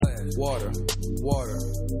Water, water,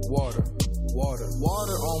 water, water.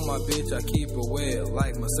 Water on my bitch, I keep it wet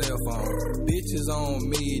like my cell phone. Bitches on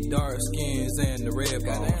me, dark skins and the red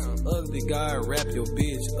bones. Ugly guy, wrap your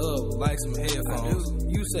bitch up like some headphones.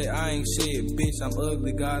 You say I ain't shit, bitch, I'm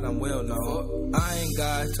ugly God, I'm well known. I ain't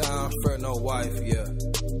got time for no wife, yeah.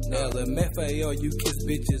 LMFAO, you kiss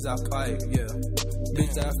bitches, I pipe, yeah.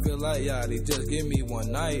 Bitch, I feel like Yachty, just give me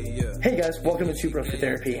one night, yeah. Hey guys, welcome to Two Broke for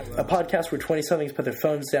Therapy, a podcast where 20-somethings put their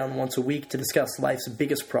phones down once a week to discuss life's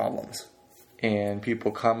biggest problems. And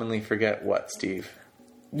people commonly forget what, Steve?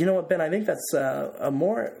 You know what, Ben? I think that's I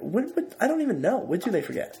don't even know. What do they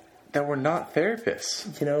forget? That we're not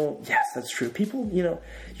therapists. You know, yes, that's true. People, you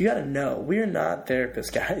gotta know. We're not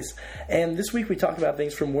therapists, guys. And this week we talk about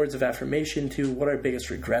things from words of affirmation to what our biggest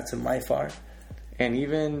regrets in life are. And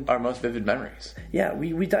even our most vivid memories. Yeah,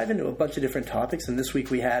 we dive into a bunch of different topics, and this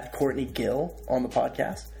week we had Courtney Gill on the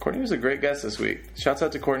podcast. Courtney was a great guest this week. Shouts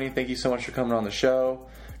out to Courtney. Thank you so much for coming on the show.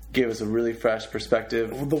 Give us a really fresh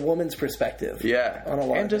perspective. The woman's perspective. Yeah. On a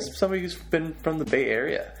lot and of just things. somebody who's been from the Bay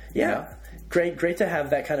Area. Yeah. You know? Great to have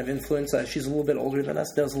that kind of influence. She's a little bit older than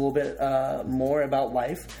us, knows a little bit more about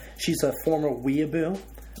life. She's a former weeaboo,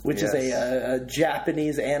 which is a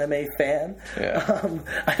Japanese anime fan. Yeah.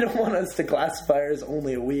 I don't want us to classify her as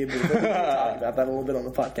only a weeaboo, but we can talk about that a little bit on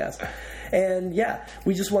the podcast. And yeah,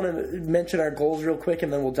 we just want to mention our goals real quick,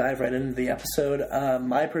 and then we'll dive right into the episode.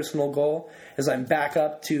 My personal goal is I'm back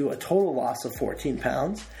up to a total loss of 14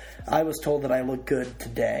 pounds. I was told that I look good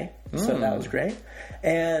today, so that was great.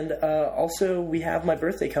 And also, we have my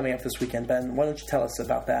birthday coming up this weekend, Ben. Why don't you tell us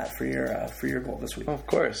about that for your goal this week? Oh, of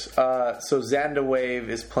course. So Xanda Wave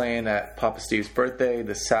is playing at Papa Steve's birthday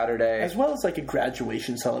this Saturday. As well as like a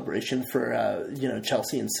graduation celebration for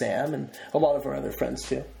Chelsea and Sam and a lot of our other friends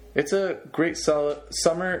too. It's a great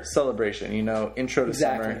summer celebration, intro to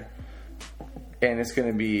summer. And it's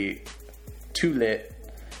going to be too lit.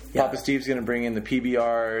 Yeah. Papa Steve's going to bring in the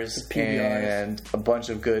PBRs and a bunch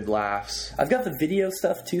of good laughs. I've got the video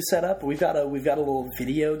stuff too set up. We've got a little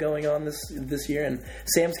video going on this year, and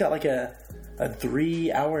Sam's got like a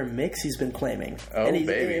 3-hour mix he's been claiming. Oh, and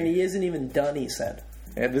baby. And he isn't even done, he said.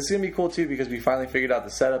 And this is going to be cool too because we finally figured out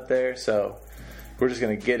the setup there, so we're just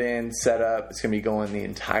going to get in, set up. It's going to be going the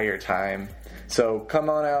entire time. So come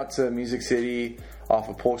on out to Music City off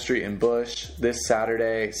of Polk Street in Bush this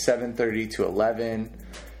Saturday, 7:30 to 11.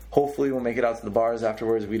 Hopefully we'll make it out to the bars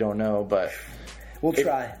afterwards. We don't know, but we'll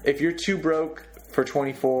try. If you're too broke for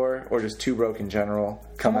 24 or just too broke in general,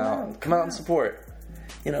 come out and support.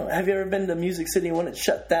 Have you ever been to Music City when it's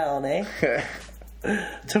shut down, eh?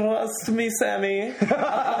 Trust me, Sammy.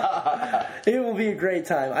 It will be a great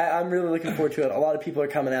time. I'm really looking forward to it. A lot of people are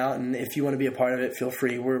coming out, and if you want to be a part of it, feel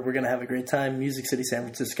free. We're going to have a great time. Music City, San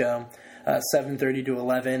Francisco. 7:30 to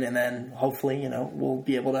 11, and then hopefully, we'll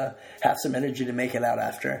be able to have some energy to make it out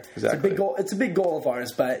after. Exactly. It's a big goal. It's a big goal of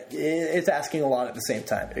ours, but it's asking a lot at the same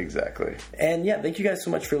time. Exactly. And yeah, thank you guys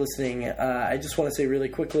so much for listening. I just want to say really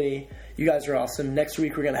quickly, you guys are awesome. Next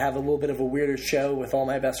week we're going to have a little bit of a weirder show with all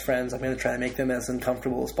my best friends. I'm going to try to make them as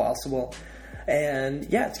uncomfortable as possible. And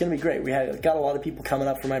yeah, it's going to be great. We got a lot of people coming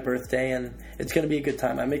up for my birthday, and it's going to be a good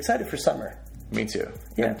time. I'm excited for summer. Me too.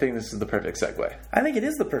 Yeah. I think this is the perfect segue. I think it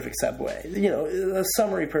is the perfect segue. A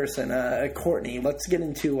summary person, Courtney. Let's get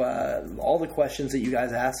into all the questions that you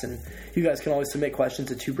guys asked, and you guys can always submit questions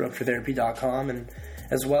at twobrokefortherapy.com, and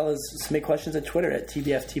as well as submit questions at Twitter at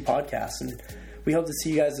TBFT Podcast. And we hope to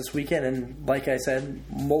see you guys this weekend. And like I said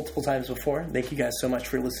multiple times before, thank you guys so much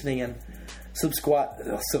for listening and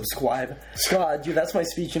subscribe. God, dude, that's my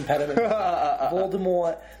speech impediment.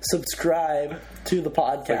 Voldemort, subscribe to the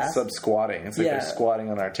podcast. It's like sub-squatting. It's like they're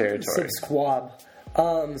squatting on our territory. Subscribe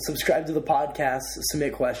to the podcast,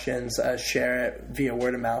 submit questions, share it via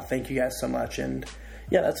word of mouth. Thank you guys so much. And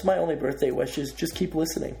yeah, that's my only birthday wish is just keep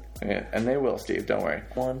listening. Yeah, and they will, Steve. Don't worry.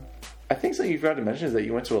 One. I think something you forgot to mention is that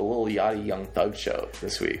you went to a Lil Yachty Young Thug show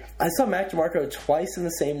this week. I saw Mac DeMarco twice in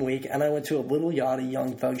the same week, and I went to a Lil Yachty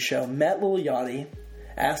Young Thug show. Met Lil Yachty,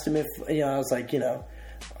 asked him if, I was like,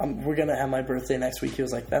 we're going to have my birthday next week. He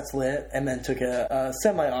was like, that's lit, and then took a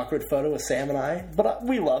semi-awkward photo with Sam and I, but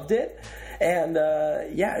we loved it. And,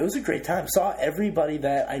 it was a great time. Saw everybody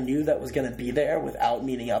that I knew that was going to be there without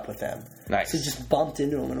meeting up with them. Nice. So just bumped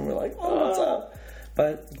into him, and we're like, oh, what's up?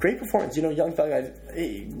 But great performance. Young Thug,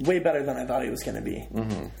 way better than I thought he was going to be.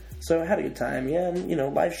 Mm-hmm. So I had a good time. Yeah,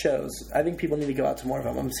 and, live shows. I think people need to go out to more of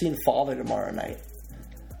them. I'm seeing Father tomorrow night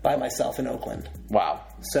by myself in Oakland. Wow.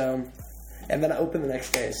 So, and then I open the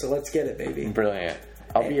next day. So let's get it, baby. Brilliant.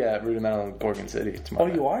 I'll be at Rudimental in Gorgon City tomorrow.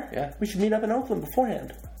 Oh, you are? Yeah. We should meet up in Oakland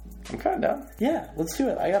beforehand. I'm kind of down. Yeah, let's do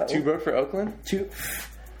it. I got Two broke for Oakland?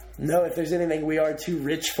 No, if there's anything, we are too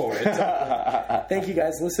rich for it. Thank you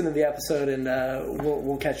guys. Listen to the episode, and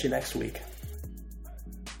we'll catch you next week.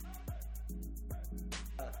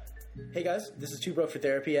 Hey guys, this is Two Broke for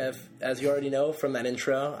Therapy. As you already know from that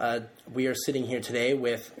intro, we are sitting here today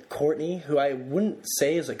with Courtney, who I wouldn't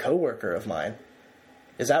say is a coworker of mine.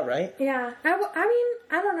 Is that right? Yeah. I mean,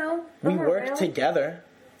 I don't know. We work together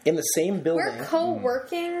in the same building. We're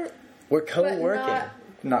co-working. We're co-working. But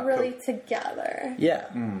not really together.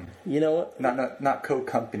 Yeah. You know what? Not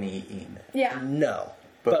co-company-ing. Yeah. No.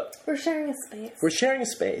 But we're sharing a space. We're sharing a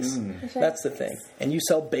space. That's the thing. And you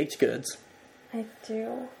sell baked goods. I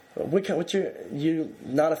do. You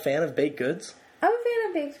not a fan of baked goods? I'm a fan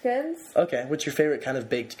of baked goods. Okay. What's your favorite kind of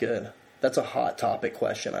baked good? That's a hot topic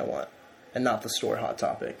question I want. And not the store hot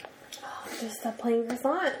topic. Oh, just a plain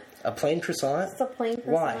croissant. A plain croissant? Just a plain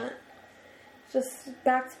croissant. Why? Just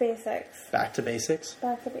back to basics. Back to basics?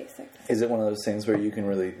 Back to basics. Is it one of those things where you can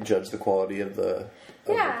really judge the quality of the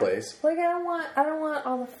place? Like I don't want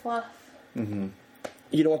all the fluff. Mm-hmm.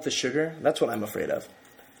 You don't want the sugar? That's what I'm afraid of.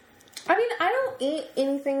 I mean, I don't eat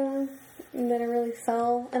anything that I really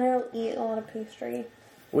sell, and I don't eat a lot of pastry.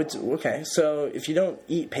 Okay, so if you don't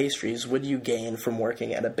eat pastries, what do you gain from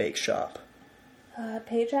working at a bake shop?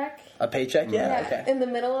 Paycheck. A paycheck? Yeah, okay. In the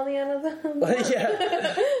middle of the end of the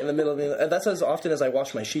yeah, in the middle of the... That's as often as I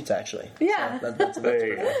wash my sheets, actually. Yeah. So that's there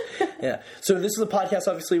you go. Yeah. So this is a podcast,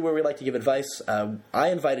 obviously, where we like to give advice. I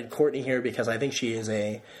invited Courtney here because I think she is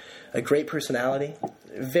a great personality.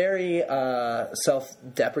 Very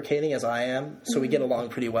self-deprecating, as I am, so we get along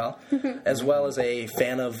pretty well. As well as a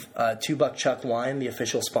fan of Two Buck Chuck Wine, the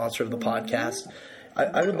official sponsor of the podcast.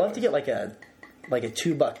 I would love to get like a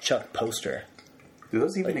Two Buck Chuck poster. Do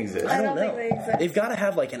those even exist? I don't know. think they exist. They've got to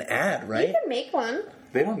have like an ad, right? You can make one.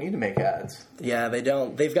 They don't need to make ads. Yeah, they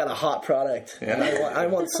don't. They've got a hot product. Yeah. And I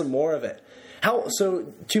want some more of it.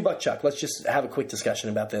 So, Two Buck Chuck, let's just have a quick discussion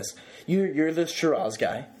about this. You're the Shiraz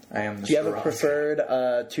guy. I am the Shiraz. Do you have a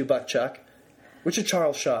preferred Two Buck Chuck? What's your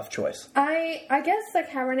Charles Schaff choice? I guess the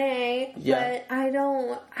Cabernet, Yeah. but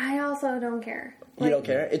I also don't care. You don't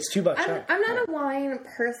care? It's Two Buck Chuck. I'm not a wine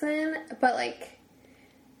person, but like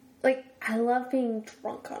I love being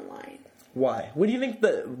drunk on wine. Why? What do you think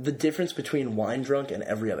the difference between wine drunk and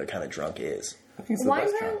every other kind of drunk is? I think it's the Wine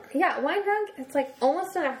best drunk, drunk. yeah, wine drunk. It's like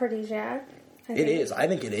almost an aphrodisiac. It is. I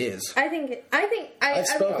think it is. I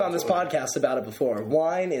spoke on this podcast about it before.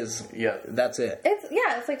 Wine is... Yeah. That's it.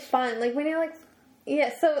 It's like fun. Like when you're like,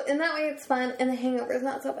 yeah. So in that way, it's fun, and the hangover is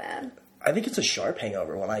not so bad. I think it's a sharp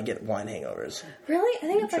hangover when I get wine hangovers. Really, I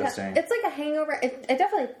think Interesting. it's like a hangover. I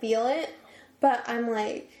definitely feel it, but I'm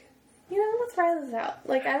like, let's try this out.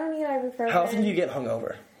 Like I don't need ibuprofen. How often do you get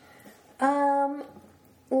hungover?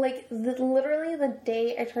 Like literally the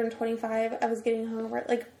day I turned 25, I was getting hungover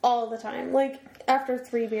like all the time. Like after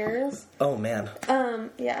 3 beers. Oh man.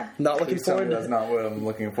 Yeah. Not looking Please tell me forward to that's not what I'm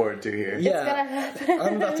looking forward to here. Yeah. It's gonna happen.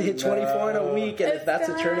 I'm about to hit 24 in a week, and It's that's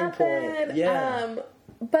a gonna turning point. happen. Yeah.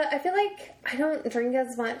 But I feel like I don't drink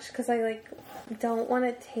as much because I like don't want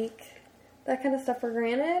to take that kind of stuff for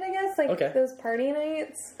granted. I guess like Okay. those party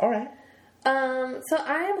nights. All right. So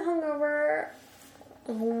I am hungover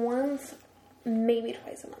once, maybe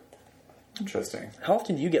twice a month. Interesting. How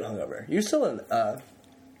often do you get hungover? You're still a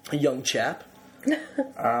young chap.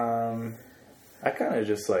 I kind of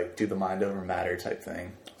just like do the mind over matter type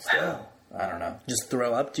thing. So, I don't know. Just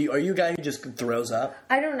throw up? Are you a guy who just throws up?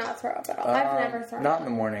 I do not throw up at all. I've never thrown Not up. in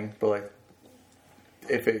the morning, but like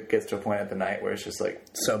if it gets to a point at the night where it's just like,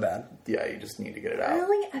 So bad. yeah, you just need to get it out.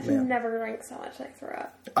 Really? I've Yeah. never drank so much I throw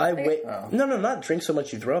up. I wait. Oh. No, not drink so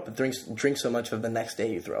much you throw up, but drink so much of the next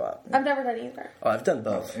day you throw up. I've never done either. Oh, I've done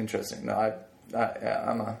both. Interesting. No,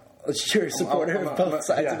 I'm a... You're a supporter I'm of both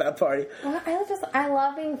sides yeah. of that party. Well, I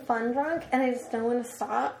love being fun drunk, and I just know when to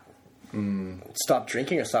stop. Stop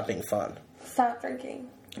drinking or stop being fun? Stop drinking.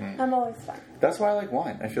 I'm always fun. That's why I like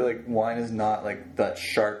wine. I feel like wine is not like that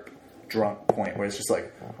sharp drunk point where it's just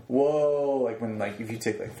like, whoa, like when like if you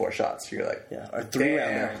take like 4 shots, you're like, Yeah, or 3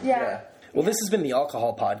 round. damn. Yeah. Well, this has been the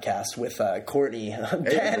Alcohol Podcast with Courtney,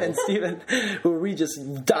 Ben, and Steven, where we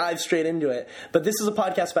just dive straight into it. But this is a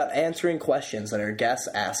podcast about answering questions that our guests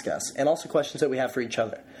ask us, and also questions that we have for each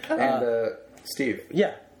other. And Steve,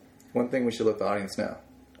 Yeah. one thing we should let the audience know: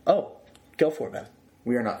 Oh, go for it, Ben.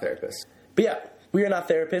 we are not therapists. But yeah, we are not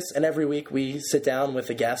therapists, and every week we sit down with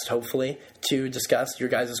a guest, hopefully, to discuss your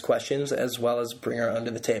guys' questions as well as bring our own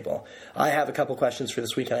to the table. I have a couple questions for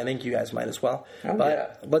this week, and I think you guys might as well. Oh, but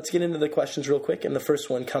yeah. let's get into the questions real quick, and the first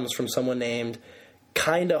one comes from someone named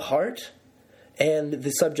Kinda Heart, and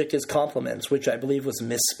the subject is compliments, which I believe was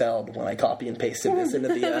misspelled when I copy and pasted this into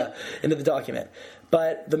the document.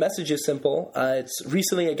 But the message is simple. It's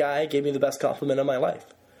recently a guy gave me the best compliment of my life.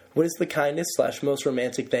 What is the kindest / most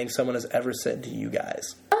romantic thing someone has ever said to you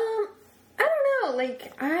guys? I don't know.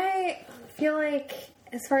 Like, I feel like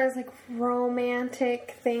as far as like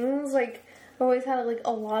romantic things, like I've always had like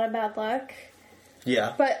a lot of bad luck.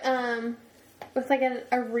 Yeah. But with like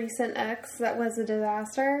a recent ex that was a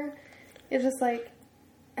disaster, it's just like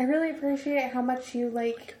I really appreciate how much you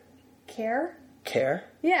like care. Care?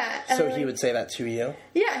 Yeah. So and, he would say that to you?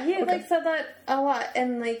 Yeah, he like said that a lot,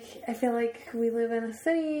 and like I feel like we live in a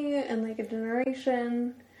city and like a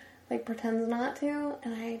generation like pretends not to,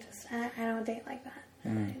 and I don't date like that.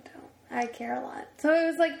 I care a lot. So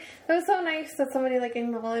it was so nice that somebody like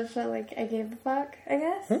acknowledged that like I gave a fuck, I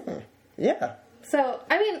guess. Yeah. So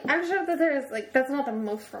I mean, I'm sure that there's like that's not the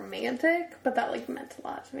most romantic, but that like meant a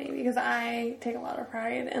lot to me because I take a lot of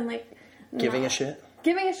pride in like Giving a shit?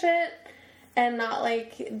 and not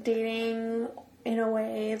like dating in a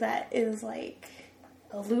way that is like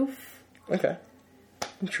aloof. Okay.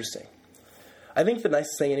 Interesting. I think the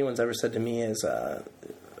nicest thing anyone's ever said to me is a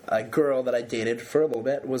girl that I dated for a little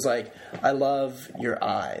bit was like, I love your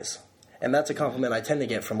eyes. And that's a compliment I tend to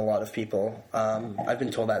get from a lot of people. I've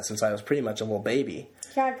been told that since I was pretty much a little baby.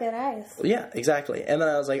 You got good eyes. Yeah, exactly. And then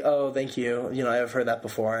I was like, oh, thank you. You know, I've heard that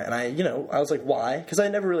before. And I was like, why? Because I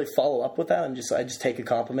never really follow up with that. I just take a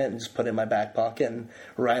compliment and just put it in my back pocket and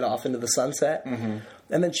ride off into the sunset. Mm-hmm.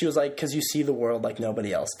 And then she was like, because you see the world like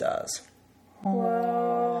nobody else does.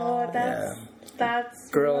 Whoa, that's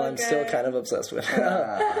Girl, really I'm good. still kind of obsessed with.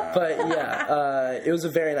 But yeah, it was a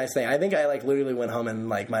very nice thing. I think I like literally went home and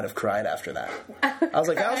like might have cried after that. I was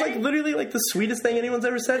like, that was like literally like the sweetest thing anyone's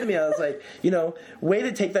ever said to me. I was like, way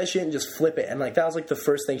to take that shit and just flip it. And like that was like the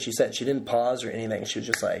first thing she said. She didn't pause or anything. She was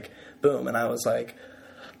just like, boom. And I was like,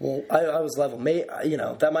 well, I was level.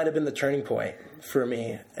 That might have been the turning point for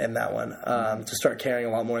me in that one to start caring a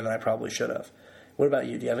lot more than I probably should have. What about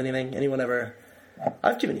you? Do you have anything? Anyone ever?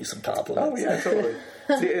 I've given you some compliments. Oh yeah, totally.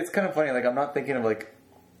 See, it's kind of funny. Like I'm not thinking of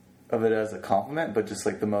it as a compliment, but just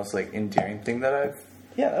like the most like endearing thing that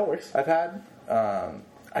that works. I've had.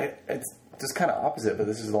 It's just kind of opposite, but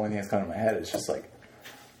this is the only thing that's coming to my head. It's just like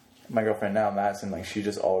my girlfriend now, Madison. Like she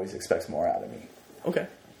just always expects more out of me. Okay.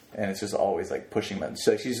 And it's just always like pushing me.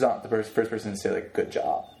 So, like, she's not the first person to say like good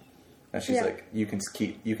job. And she's like, you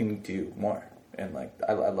can do more. And like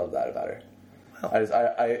I love that about her.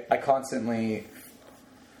 Wow. I constantly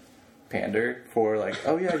pander for like,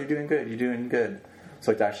 oh yeah, you're doing good.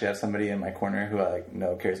 So like to actually have somebody in my corner who I like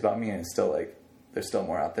know cares about me and is still like there's still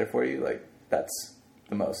more out there for you, like that's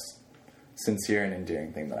the most sincere and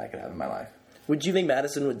endearing thing that I could have in my life. Would you think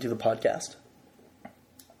Madison would do the podcast?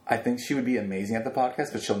 I think she would be amazing at the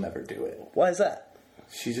podcast, but she'll never do it. Why is that?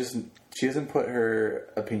 She doesn't put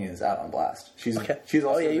her opinions out on blast. She's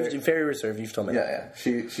also you're very reserved. You've told me. Yeah.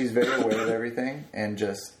 She's very aware of everything and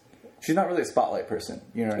just she's not really a spotlight person.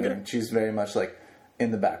 You know what I mean? She's very much like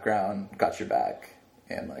in the background, got your back,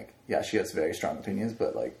 and like she has very strong opinions,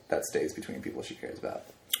 but like that stays between people she cares about.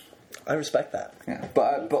 I respect that. Yeah,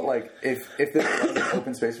 but like if there was an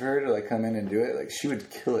open space for her to like come in and do it, like she would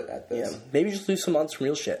kill it at this. Yeah, maybe just do some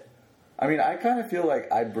real shit. I mean, I kind of feel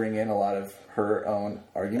like I bring in a lot of her own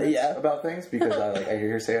arguments about things because I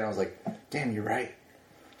hear her say it and I was like, damn, you're right.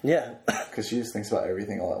 Yeah. Because she just thinks about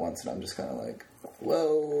everything all at once and I'm just kind of like,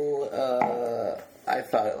 well, I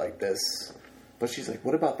thought it like this. But she's like,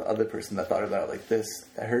 what about the other person that thought about it like this?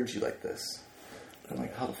 I heard you like this. I'm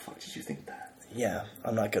like, how the fuck did you think that? Yeah,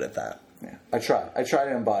 I'm not good at that. Yeah, I try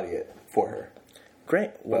to embody it for her.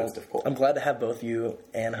 Great. Well, it's difficult. I'm glad to have both you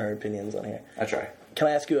and her opinions on here. I try. Can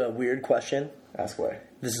I ask you a weird question? Ask away.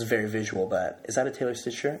 This is very visual, but is that a Taylor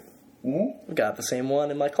Stitch shirt? Mm-hmm. I've got the same one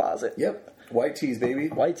in my closet. Yep. White tees, baby.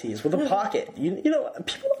 White tees with a pocket. You know,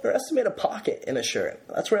 people underestimate a pocket in a shirt.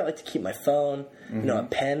 That's where I like to keep my phone, a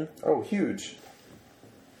pen. Oh, huge.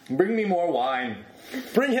 Bring me more wine.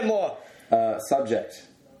 Bring him more. Subject.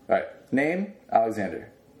 All right. Name,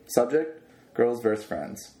 Alexander. Subject, girls versus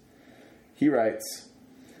friends. He writes,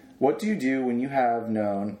 what do you do when you have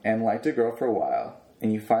known and liked a girl for a while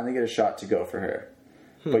and you finally get a shot to go for her,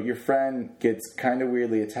 but your friend gets kind of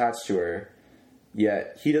weirdly attached to her,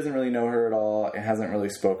 yet he doesn't really know her at all and hasn't really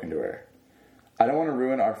spoken to her? I don't want to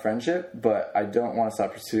ruin our friendship, but I don't want to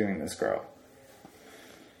stop pursuing this girl.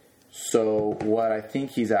 So what I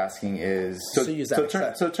think he's asking is... So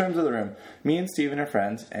terms of the room. Me and Steven are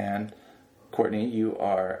friends, and Courtney, you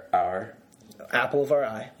are our... apple of our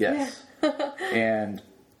eye. Yes. Yeah. And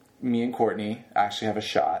me and Courtney actually have a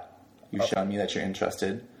shot. You've shown me that you're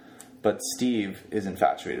interested. But Steve is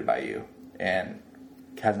infatuated by you and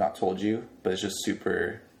has not told you, but is just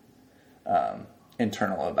super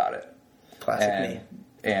internal about it. Classic me.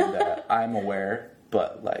 And I'm aware,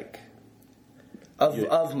 but like...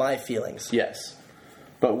 Of my feelings. Yes.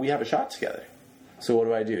 But we have a shot together. So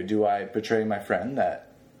what do? Do I betray my friend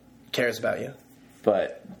that... Cares about you.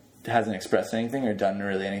 But hasn't expressed anything or done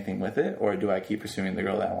really anything with it? Or do I keep pursuing the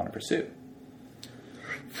girl that I want to pursue?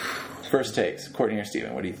 First takes. Courtney or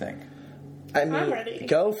Steven, what do you think? I mean, I'm ready.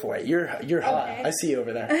 Go for it. You're hot. Okay. I see you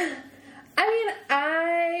over there. I mean,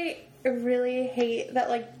 I really hate that,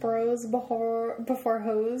 like, bros before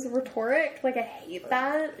hoes rhetoric. Like, I hate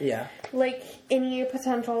that. Yeah. Like, any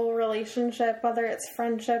potential relationship, whether it's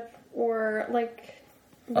friendship or, like,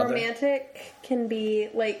 romantic, can be,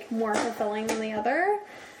 like, more fulfilling than the other.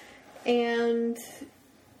 And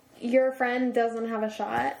your friend doesn't have a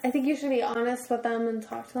shot. I think you should be honest with them and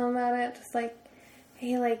talk to them about it. Just like,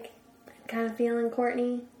 hey, like, I'm kind of feeling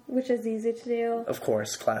Courtney, which is easy to do. Of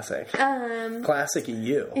course, classic. Classic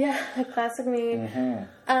you. Yeah, classic me.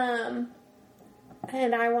 And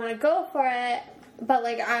I want to go for it, but,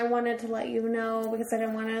 like, I wanted to let you know because I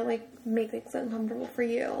didn't want to, like, make things uncomfortable for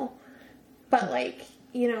you. But, like,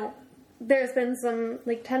 you know, there's been some,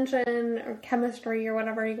 like, tension or chemistry or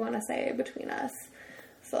whatever you want to say between us.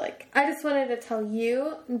 So, like, I just wanted to tell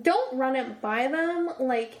you, don't run it by them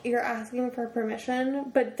like you're asking for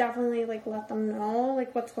permission, but definitely, like, let them know,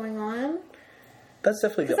 like, what's going on. That's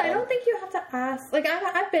definitely good. Because I don't think you have to ask. Like,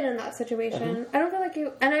 I've been in that situation. I don't feel like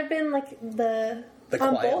you... And I've been, like, The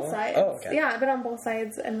on quiet both one? sides. Oh, okay. Yeah, I've been on both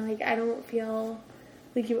sides, and, like, I don't feel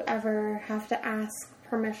like you ever have to ask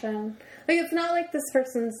permission. Like, it's not like this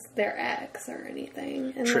person's their ex or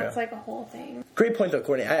anything, and True. that's, like, a whole thing. Great point, though,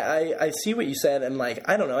 Courtney. I see what you said, and, like,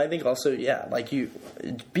 I don't know. I think also, yeah, like, you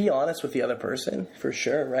be honest with the other person, for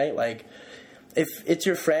sure, right? Like, if it's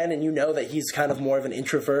your friend and you know that he's kind of more of an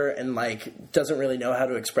introvert and, like, doesn't really know how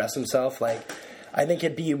to express himself, like, I think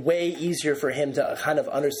it'd be way easier for him to kind of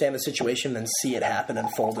understand the situation than see it happen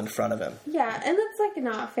unfold in front of him. Yeah, and it's, like,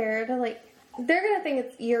 not fair to, like... They're gonna think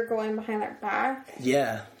it's you're going behind their back,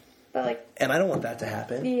 Yeah. but, like... And I don't want that to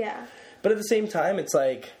happen. Yeah. But at the same time, it's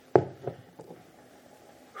like...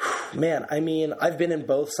 Man, I mean, I've been in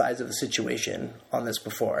both sides of the situation on this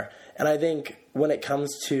before. And I think when it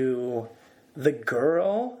comes to the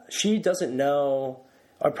girl, she doesn't know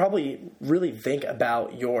or probably really think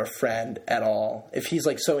about your friend at all. If he's,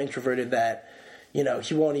 like, so introverted that, you know,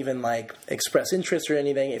 he won't even, like, express interest or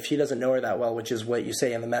anything if he doesn't know her that well, which is what you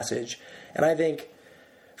say in the message. And I think,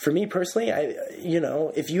 for me personally,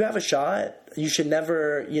 if you have a shot, you should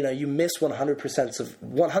never, you miss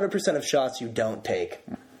 100% of shots you don't take.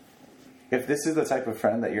 If this is the type of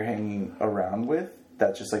friend that you're hanging around with,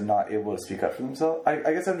 that's just, like, not able to speak up for themselves, I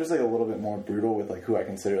guess I'm just, like, a little bit more brutal with, like, who I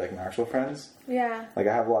consider, like, my actual friends. Yeah. Like,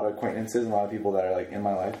 I have a lot of acquaintances and a lot of people that are, like, in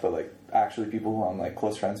my life, but, like, actually people who I'm, like,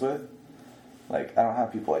 close friends with. Like, I don't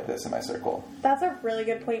have people like this in my circle. That's a really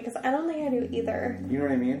good point, because I don't think I do either. You know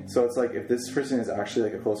what I mean? So it's like, if this person is actually,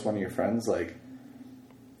 like, a close one of your friends, like,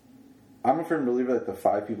 I'm a firm believer that the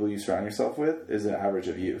 5 people you surround yourself with is an average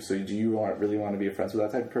of you. So do you really want to be friends with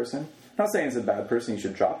that type of person? I'm not saying it's a bad person, you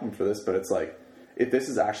should drop them for this, but it's like, if this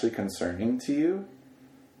is actually concerning to you,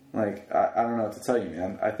 like, I don't know what to tell you,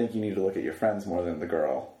 man. I think you need to look at your friends more than the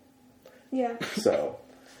girl. Yeah. So.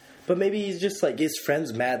 But maybe he's just, like, his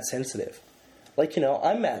friend's mad sensitive. Like,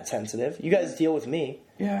 I'm mad sensitive. You guys deal with me.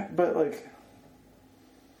 Yeah, but, like...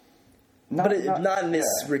 Not in this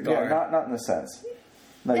regard. Yeah, not in the sense.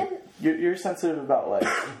 Like, you're sensitive about, like...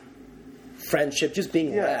 Friendship, just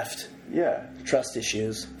being left. Yeah. Trust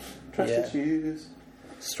issues. Trust issues.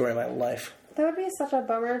 Story of my life. That would be such a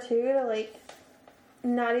bummer, too, to, like,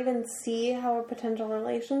 not even see how a potential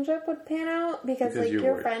relationship would pan out, because like,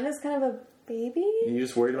 your friend is kind of a baby. You're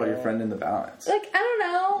just worried about your friend in the balance. Like, I don't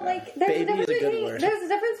know. Yeah. Like, there's a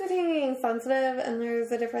difference between being sensitive, and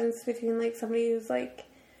there's a difference between, like, somebody who's, like,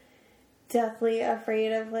 deathly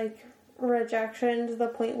afraid of, like, rejection to the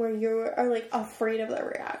point where you are, like, afraid of the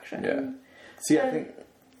reaction. Yeah. See, I think...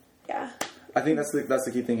 Yeah. I think that's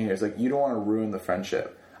the key thing here, is, like, you don't want to ruin the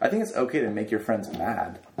friendship. I think it's okay to make your friends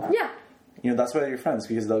mad. Yeah. That's why they're your friends,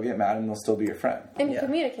 because they'll get mad and they'll still be your friend. And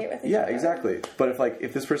communicate with each other. Yeah, exactly. But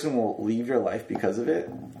if this person will leave your life because of it,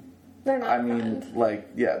 they're not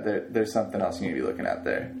there's something else you need to be looking at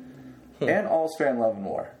there. And all's fair in love and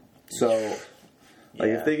war. So,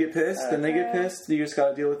 if they get pissed, then they get pissed. You just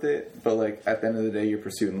gotta deal with it. But, like, at the end of the day, you're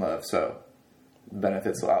pursuing love, so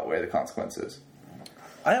benefits will outweigh the consequences.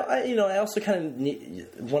 I also kind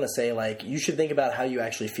of want to say, like, you should think about how you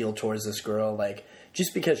actually feel towards this girl. Like,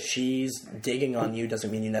 just because she's digging on you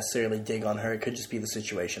doesn't mean you necessarily dig on her. It could just be the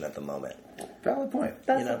situation at the moment. Valid point.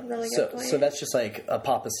 That's You know, a really so good point. so that's just like a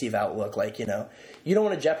Papa Steve outlook. Like, you know, you don't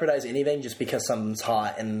want to jeopardize anything just because something's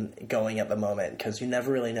hot and going at the moment, because you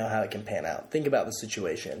never really know how it can pan out. Think about the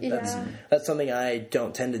situation. Yeah. That's something I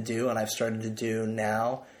don't tend to do, and I've started to do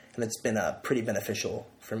now, and it's been pretty beneficial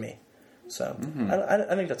for me. So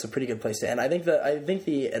I think that's a pretty good place to end. I think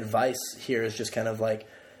the advice here is just kind of like,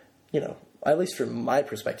 you know, at least from my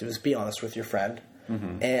perspective, is be honest with your friend,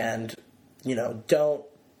 and, you know, don't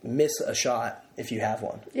miss a shot if you have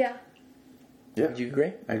one. Yeah. Yeah. Do you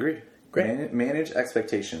agree? I agree. Great. Manage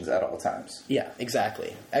expectations at all times. Yeah,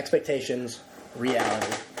 exactly. Expectations,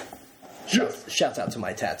 reality. Shouts out to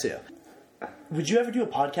my tattoo. Would you ever do a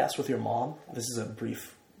podcast with your mom? This is a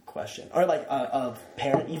brief question. Or like a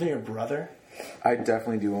parent, even your brother? I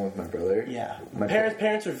definitely do one with my brother. Yeah. My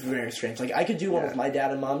Parents are very strange. Like, I could do one with my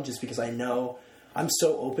dad and mom just because I know I'm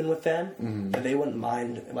so open with them that they wouldn't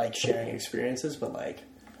mind, like, sharing experiences, but, like,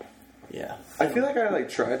 yeah. I feel like I like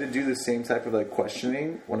try to do the same type of like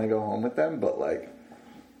questioning when I go home with them, but like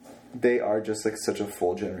they are just like such a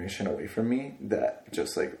full generation away from me that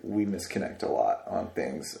just like we misconnect a lot on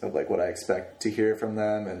things of like what I expect to hear from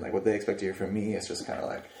them and like what they expect to hear from me. It's just kind of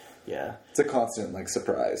like, Yeah. it's a constant like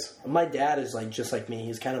surprise. My dad is like just like me.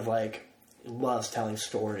 He's kind of like loves telling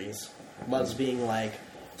stories, loves being like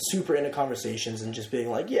super into conversations and just being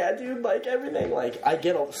like, yeah, dude, like everything. Like I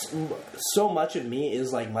get so much of me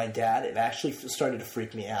is like my dad. It actually started to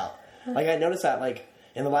freak me out. Like I noticed that like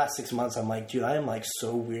in the last 6 months, I'm like, dude, I am like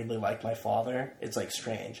so weirdly like my father. It's like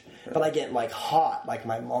strange, but I get like hot like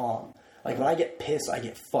my mom. Like when I get pissed, I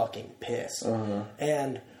get fucking pissed,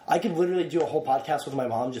 and I could literally do a whole podcast with my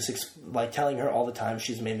mom, just like telling her all the time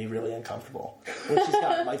she's made me really uncomfortable when she's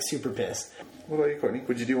got like super pissed. What about you, Courtney?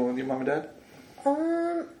 Would you do one with your mom and dad?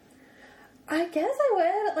 I guess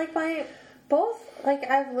I would. Like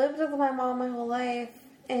I've lived with my mom my whole life,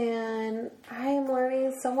 and I'm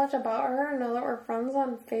learning so much about her now that we're friends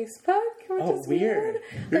on Facebook, which is weird.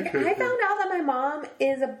 Like I found out that my mom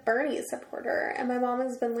is a Bernie supporter, and my mom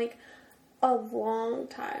has been like a long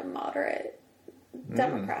time moderate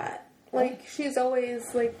Democrat. Like she's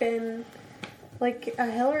always like been like a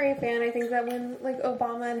Hillary fan. I think that when like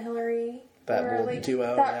Obama and Hillary That were little like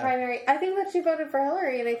duo, that yeah. primary, I think that she voted for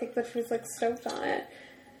Hillary, and I think that she was like stoked on it.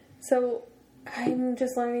 So I'm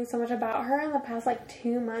just learning so much about her in the past like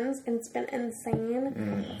 2 months, and it's been insane.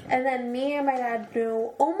 And then me and my dad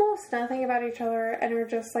know almost nothing about each other and are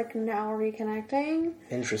just like now reconnecting.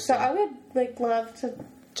 Interesting. So I would like love to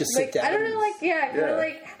Just like sit down. I don't know, like kind Yeah. of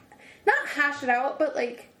like not hash it out, but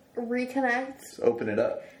like reconnect, Just open it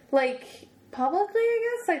up. like publicly.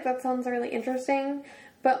 I guess like that sounds really interesting.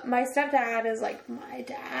 But my stepdad is like my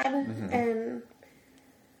dad, and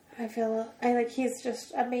I feel he's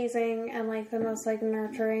just amazing and like the most like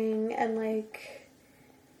nurturing and like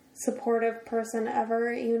supportive person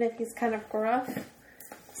ever, even if he's kind of gruff.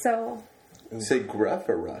 So Say gruff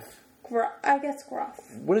or rough? I guess gruff.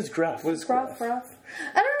 What is gruff? What is Gruff. I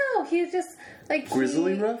don't know. He's just like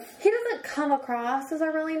Grizzly rough? He doesn't come across as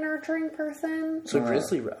a really nurturing person. So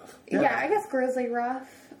grizzly rough. Yeah, I guess grizzly rough.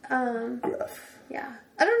 Gruff. Yeah.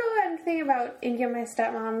 I don't know anything about any of my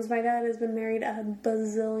stepmoms. My dad has been married a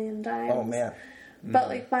bazillion times. Oh man. But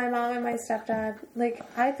like my mom and my stepdad, like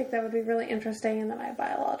I think that would be really interesting, and then my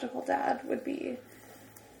biological dad would be.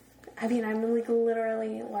 I mean, I'm like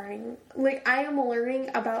literally learning. Like I am learning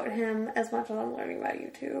about him as much as I'm learning about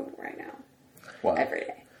you two right now. Wow. Every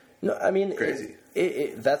day. No, I mean, Crazy.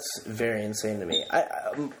 That's very insane to me.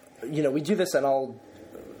 You know, we do this, and I'll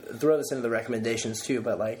throw this into the recommendations too.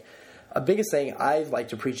 But like, a biggest thing I like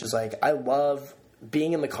to preach is like, I love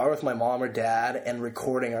being in the car with my mom or dad and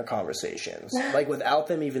recording our conversations, like without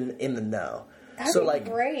them even in the know. That'd So be like,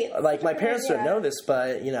 great. like my That's a good parents don't idea. know this,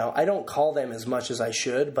 but you know, I don't call them as much as I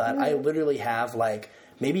should. But I literally have like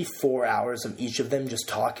maybe 4 hours of each of them just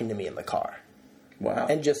talking to me in the car. Wow.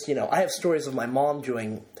 And just, you know, I have stories of my mom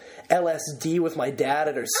doing LSD with my dad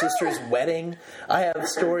at her sister's wedding. I have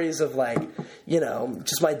stories of, like, you know,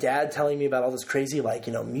 just my dad telling me about all this crazy, like,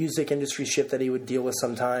 you know, music industry shit that he would deal with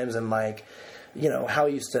sometimes. And, like, you know, how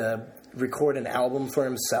he used to record an album for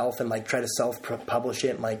himself and, like, try to self-publish it.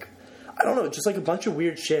 And, like, I don't know, just, like, a bunch of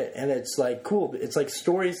weird shit. And it's, like, cool. It's, like,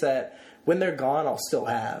 stories that when they're gone, I'll still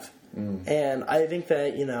have. And I think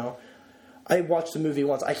that, you know, I watched a movie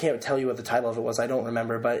once. I can't tell you what the title of it was. I don't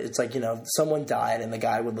remember. But it's like, you know, someone died and the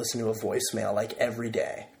guy would listen to a voicemail like every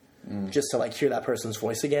day just to like hear that person's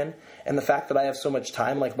voice again. And the fact that I have so much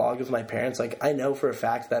time like logged with my parents, like I know for a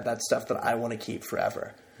fact that that's stuff that I want to keep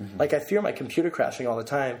forever. Like I fear my computer crashing all the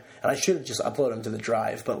time, and I should just upload them to the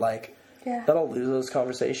drive. But like, Yeah. then I'll lose those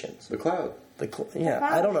conversations. The cloud.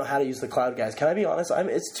 I don't know how to use the cloud, guys. Can I be honest?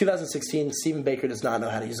 It's 2016. Stephen Baker does not know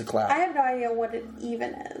how to use a cloud. I have no idea what it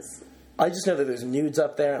even is. I just know that there's nudes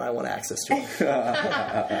up there, and I want access to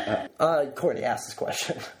it. Courtney, ask this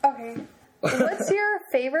question. Okay. What's your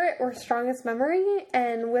favorite or strongest memory,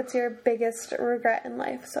 and what's your biggest regret in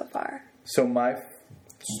life so far? So my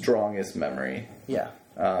strongest memory, Yeah.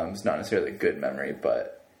 it's not necessarily a good memory,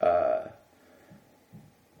 but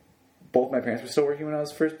both my parents were still working when I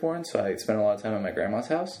was first born, so I spent a lot of time at my grandma's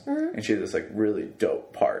house, and she had this like really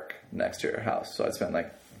dope park next to her house, so I'd spend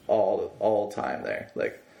like all time there.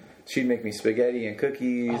 Like she'd make me spaghetti and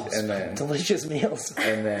cookies, and then delicious meals,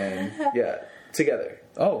 and then together.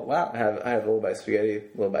 Oh wow! I have a little bite of spaghetti,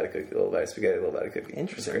 a little bite of cookie, a little bite of spaghetti, a little bite of cookie.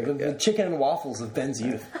 Interesting. The chicken and waffles of Ben's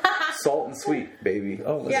youth. Salt and sweet, baby.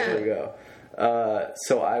 Oh, there we go.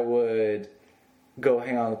 So I would go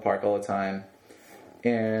hang out in the park all the time,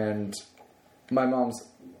 and my mom's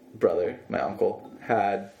brother, my uncle,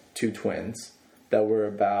 had 2 twins that were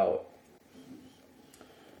about,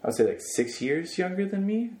 I would say like 6 years younger than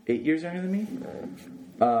me, 8 years younger than me.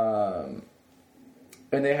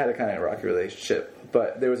 And they had a kind of rocky relationship.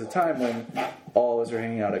 But there was a time when all of us were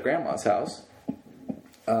hanging out at Grandma's house,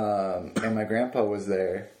 and my grandpa was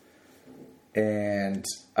there, and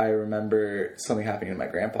I remember something happening to my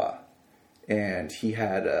grandpa, and he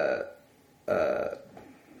had a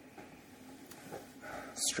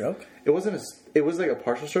stroke. It was like a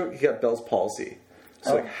partial stroke. He got Bell's palsy,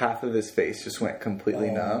 so like half of his face just went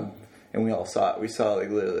completely numb, and we all saw it. We saw like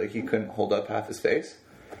literally like he couldn't hold up half his face.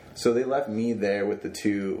 So they left me there with the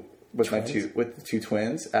two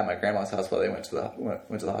twins at my grandma's house while they went to the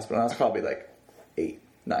hospital. And I was probably like 8,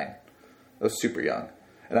 9. I was super young,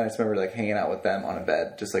 and I just remember like hanging out with them on a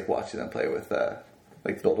bed, just like watching them play with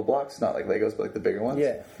like Build-A-Blocks, not like Legos, but like the bigger ones.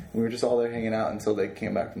 Yeah, and we were just all there hanging out until they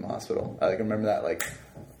came back from the hospital. I remember that like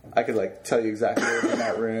I could like tell you exactly what was in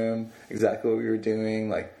that room, exactly what we were doing,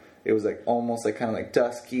 like. It was like almost like kind of like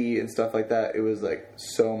dusky and stuff like that. It was like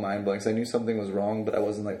so mind blowing. So I knew something was wrong, but I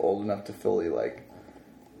wasn't like old enough to fully like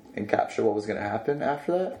encapture what was going to happen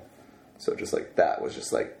after that. So just like that was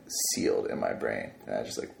just like sealed in my brain, and I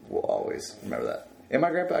just like will always remember that. And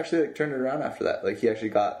my grandpa actually like turned it around after that. Like he actually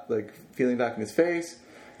got like feeling back in his face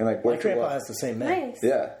and like my grandpa has the same man. Nice.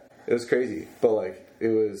 Yeah, it was crazy, but like it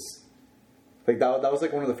was like that was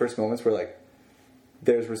like one of the first moments where like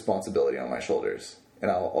there's responsibility on my shoulders. And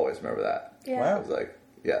I'll always remember that. Yeah. Wow. I was like,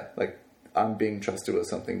 like, I'm being trusted with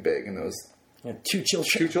something big. And there was 2 children.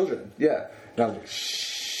 2 children. Yeah. And I was like,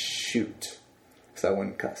 shoot. Because I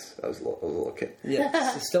wouldn't cuss. I was a little kid.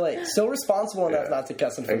 Yeah. Still responsible enough not to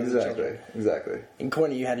cuss in front of the children. Exactly. And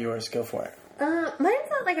Courtney, you had yours. Go for it. Mine's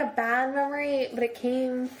not like a bad memory, but it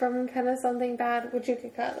came from kind of something bad, which you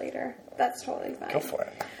could cut later. That's totally fine. Go for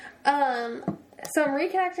it. So I'm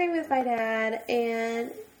reconnecting with my dad, and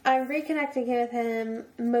I'm reconnecting with him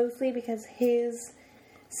mostly because his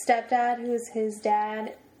stepdad, who's his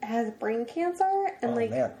dad, has brain cancer. And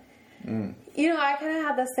Man. you know, I kind of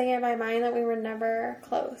had this thing in my mind that we were never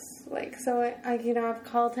close. Like, so I've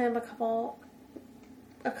called him a couple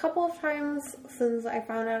of times since I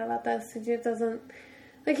found out about this. He doesn't,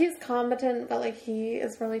 like, he's competent, but like he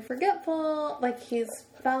is really forgetful. Like, he's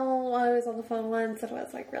fell while I was on the phone once, and it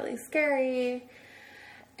was like really scary.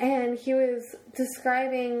 And he was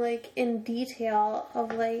describing, like, in detail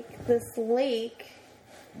of, like, this lake.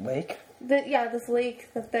 Lake? This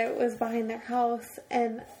lake that was behind their house.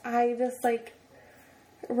 And I just, like,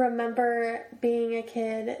 remember being a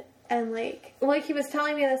kid and, like, he was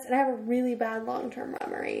telling me this, and I have a really bad long-term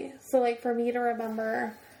memory. So, like, for me to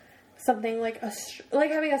remember something like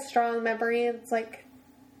having a strong memory, it's, like,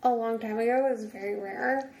 a long time ago is very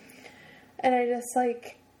rare. And I just,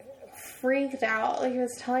 like, freaked out. Like, he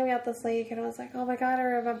was telling me about this lake, and I was like, oh my god, I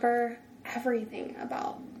remember everything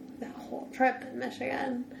about that whole trip in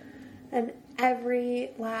Michigan. And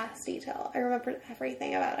every last detail. I remembered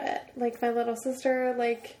everything about it. Like, my little sister,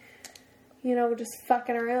 like, you know, just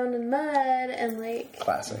fucking around in mud, and, like...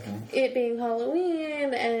 Classic. It being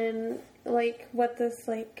Halloween, and, like, what this,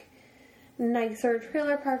 like, nicer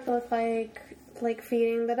trailer park looked like,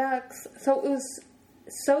 feeding the ducks. So it was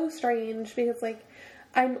so strange, because, like,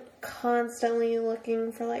 I'm constantly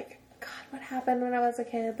looking for, like, God, what happened when I was a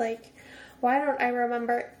kid? Like, why don't I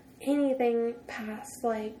remember anything past,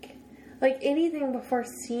 like anything before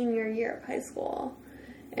senior year of high school?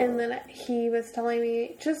 And then he was telling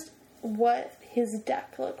me just what his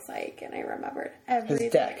deck looks like, and I remembered everything.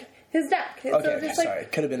 His deck? His deck. Okay, just, sorry.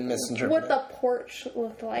 Could have been misinterpreted. What the porch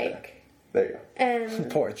looked like. There you go.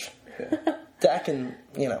 And porch. Deck and,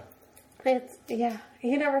 you know.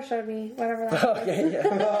 He never showed me whatever that was. Okay,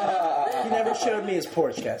 yeah. He never showed me his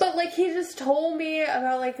porch, guys. But, like, he just told me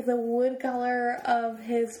about, like, the wood color of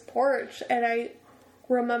his porch, and I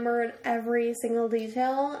remembered every single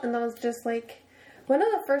detail, and that was just, like, one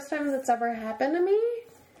of the first times it's ever happened to me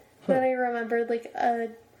that I remembered,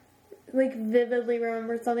 vividly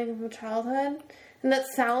remembered something from childhood. And that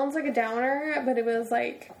sounds like a downer, but it was,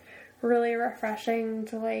 like, really refreshing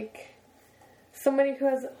to, like, somebody who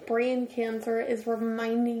has brain cancer is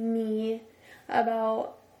reminding me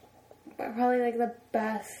about probably, like, the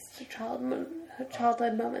best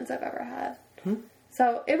childhood moments I've ever had.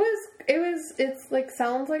 So it's, like,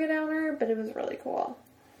 sounds like a downer, but it was really cool.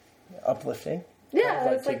 Uplifting? Yeah,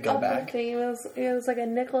 Like it was, like, uplifting. It was like a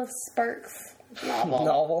Nicholas Sparks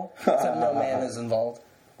novel. Except no man is involved.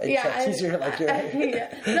 Yeah.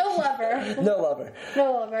 No lover. No lover.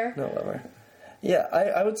 No lover. No lover. Yeah,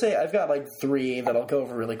 I would say I've got like 3 that I'll go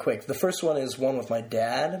over really quick. The first one is one with my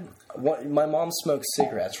dad. My mom smokes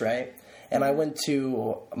cigarettes, right? And I went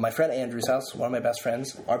to my friend Andrew's house, one of my best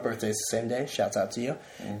friends. Our birthday's the same day. Shouts out to you.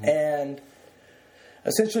 Mm-hmm. And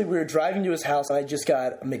essentially we were driving to his house, and I just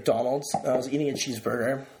got a McDonald's. I was eating a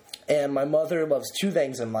cheeseburger. And my mother loves 2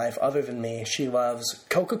 things in life other than me. She loves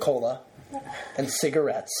Coca-Cola and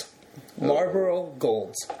cigarettes. Marlboro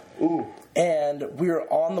Golds. Ooh. And we were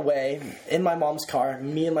on the way in my mom's car,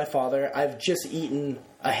 me and my father. I've just eaten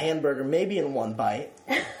a hamburger, maybe in 1 bite.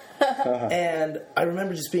 And I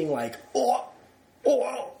remember just being like, oh,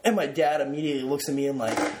 and my dad immediately looks at me and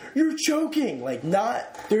like, you're choking. Like,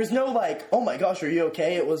 there's no like, oh my gosh, are you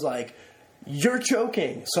okay? It was like, you're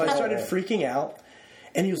choking. So I started freaking out.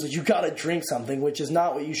 And he was like, you gotta drink something, which is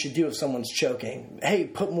not what you should do if someone's choking. Hey,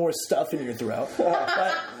 put more stuff in your throat.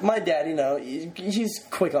 But my dad, he's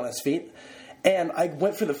quick on his feet. And I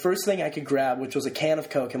went for the first thing I could grab, which was a can of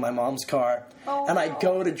Coke in my mom's car. Oh, and I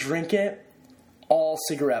go to drink it, all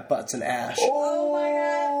cigarette butts and ash. Oh my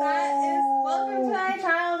god, that is welcome to my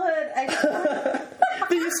childhood.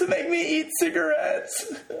 They used to make me eat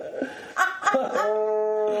cigarettes.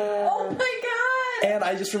 Oh my god. And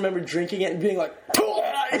I just remember drinking it and being like,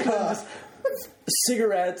 just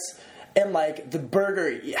cigarettes, and like the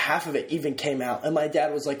burger, half of it even came out, and my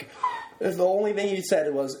dad was like, the only thing he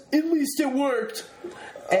said was, at least it worked.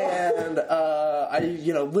 And I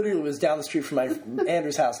literally was down the street from my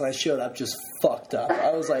Andrew's house, and I showed up just fucked up.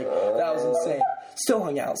 I was like, that was insane. Still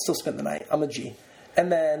hung out, still spent the night. I'm a G.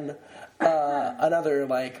 And then another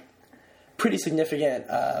like pretty significant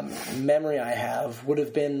memory I have would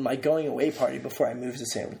have been my going away party before I moved to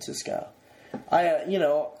San Francisco.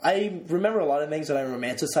 I remember a lot of things, and I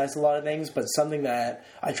romanticize a lot of things, but something that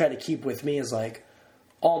I try to keep with me is like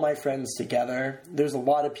all my friends together. There's a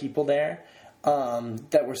lot of people there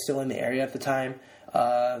that were still in the area at the time.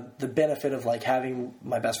 The benefit of like having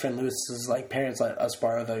my best friend Lewis's like parents let us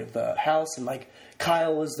borrow the house, and like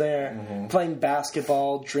Kyle was there playing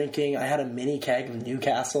basketball, drinking. I had a mini keg of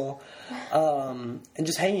Newcastle, and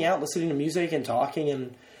just hanging out, listening to music and talking,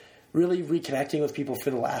 and really reconnecting with people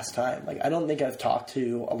for the last time. Like, I don't think I've talked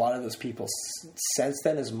to a lot of those people since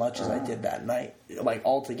then as much as I did that night, like,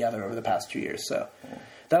 all together over the past 2 years. So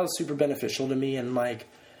that was super beneficial to me, and, like,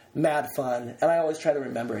 mad fun. And I always try to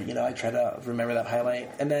remember it, I try to remember that highlight.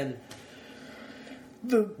 And then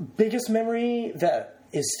the biggest memory that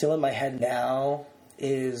is still in my head now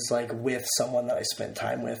is, like, with someone that I spent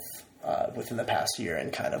time with within the past year,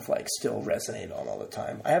 and kind of like still resonate on all the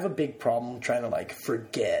time. I have a big problem trying to like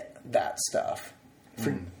forget that stuff,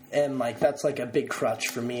 and like that's like a big crutch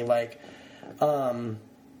for me. Like, over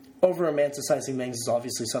romanticizing things is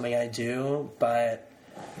obviously something I do, but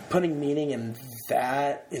putting meaning in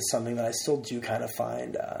that is something that I still do kind of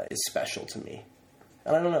find is special to me.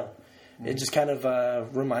 And I don't know, it just kind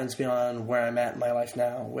of reminds me on where I'm at in my life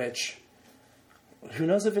now, which, who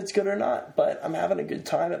knows if it's good or not, but I'm having a good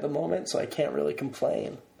time at the moment, so I can't really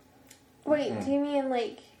complain. Wait, do you mean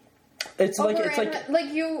like... It's like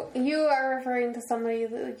you are referring to somebody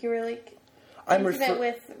that like you were like intimate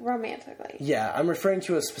with romantically. Yeah, I'm referring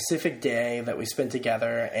to a specific day that we spent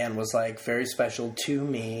together and was like very special to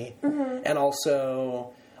me, and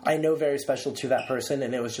also I know very special to that person,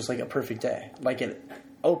 and it was just like a perfect day. Like it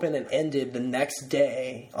opened and ended the next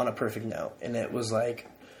day on a perfect note, and it was like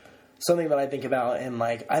something that I think about, and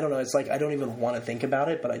like, I don't know, it's like I don't even want to think about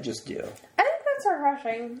it, but I just do. I think that's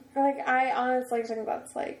refreshing. Like, I honestly think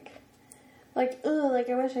that's like, ooh, like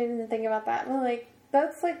I wish I didn't think about that. But like,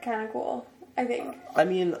 that's like kind of cool, I think. I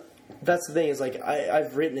mean, that's the thing, is like,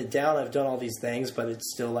 I've written it down, I've done all these things, but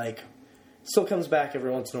it's still like, still comes back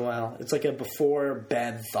every once in a while. It's like a before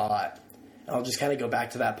bed thought. I'll just kind of go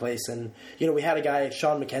back to that place. And, you know, we had a guy,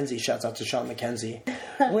 Sean McKenzie, shouts out to Sean McKenzie,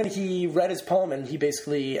 when he read his poem and he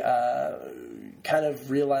basically kind of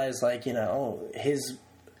realized, like, you know, his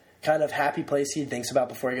kind of happy place he thinks about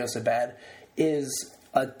before he goes to bed is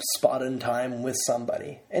a spot in time with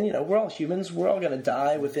somebody. And, you know, we're all humans. We're all going to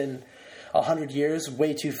die within 100 years,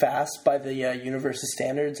 way too fast by the universe's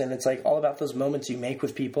standards. And it's, like, all about those moments you make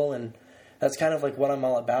with people. And that's kind of, like, what I'm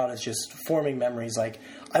all about, is just forming memories. Like,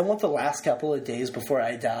 I want the last couple of days before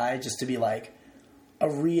I die just to be, like, a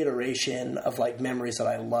reiteration of, like, memories that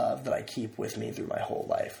I love that I keep with me through my whole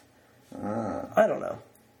life. I don't know.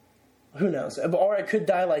 Who knows? Or I could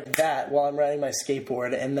die like that while I'm riding my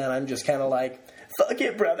skateboard, and then I'm just kind of like, fuck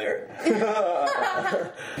it, brother.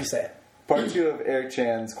 You say it. Part 2 of Eric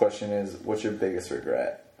Chan's question is, what's your biggest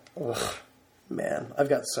regret? Ugh, man, I've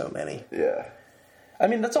got so many. Yeah. I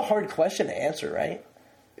mean, that's a hard question to answer, right?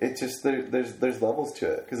 It's just, there's levels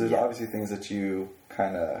to it. Because there's obviously things that you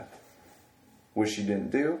kind of wish you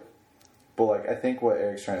didn't do. But, like, I think what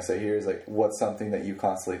Eric's trying to say here is, like, what's something that you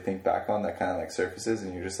constantly think back on that kind of, like, surfaces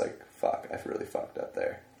and you're just like, fuck, I really fucked up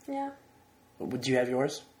there. Yeah. Would you have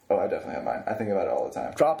yours? Oh, I definitely have mine. I think about it all the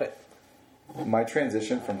time. Drop it. My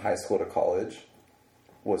transition from high school to college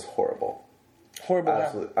was horrible. Horrible.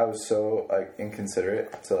 Absolutely. I was so, like,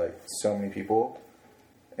 inconsiderate to, like, so many people.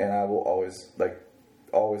 And I will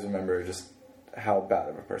always remember just how bad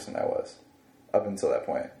of a person I was up until that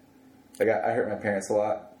point. Like, I hurt my parents a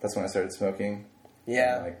lot. That's when I started smoking.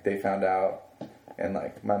 Yeah. And, like, they found out. And,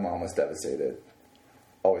 like, my mom was devastated.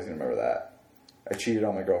 Always gonna remember that. I cheated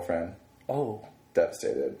on my girlfriend. Oh.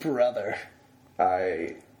 Devastated. Brother.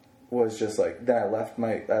 I was just, like... Then I left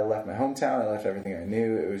my hometown. I left everything I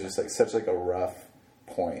knew. It was just, like, such, like, a rough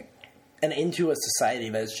point. And into a society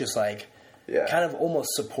that's just, like... Yeah. Kind of almost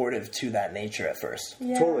supportive to that nature at first.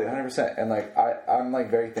 Yeah. Totally, 100%. And, like, I'm, like,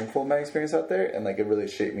 very thankful of my experience out there. And, like, it really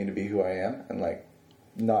shaped me to be who I am. And, like,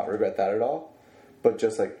 not regret that at all. But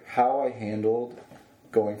just, like, how I handled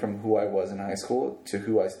going from who I was in high school to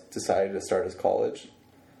who I decided to start as college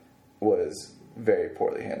was very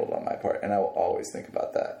poorly handled on my part. And I will always think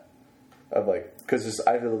about that. Of, like, because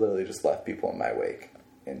I literally just left people in my wake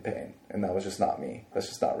in pain. And that was just not me. That's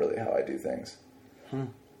just not really how I do things.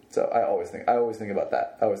 So I always think about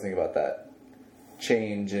that. I always think about that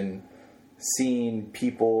change in seeing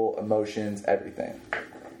people, emotions, everything.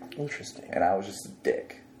 Interesting. And I was just a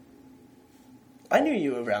dick. I knew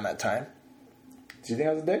you around that time. Do you think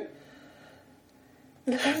I was a dick?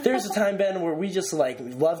 There's a time, Ben, where we just, like,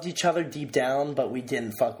 loved each other deep down, but we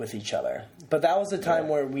didn't fuck with each other. But that was the time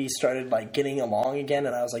where we started, like, getting along again,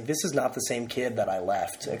 and I was like, this is not the same kid that I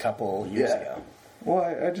left a couple years ago. Well,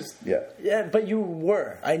 I just, Yeah, but you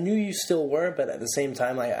were. I knew you still were, but at the same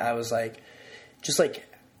time, I was like, just like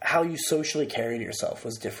how you socially carried yourself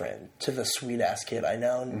was different to the sweet-ass kid I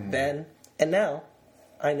know then, and now,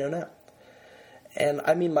 I know now. And,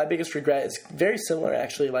 I mean, my biggest regret is very similar,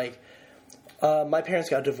 actually. Like, my parents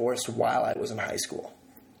got divorced while I was in high school.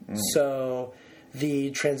 So,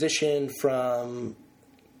 the transition from...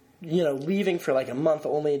 you know, leaving for like a month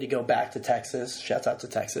only to go back to Texas. Shouts out to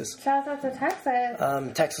Texas. Shouts out to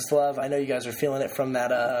Texas. Texas love. I know you guys are feeling it from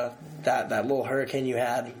that that little hurricane you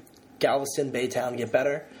had. Galveston, Baytown, get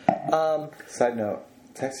better. Side note,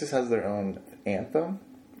 Texas has their own anthem.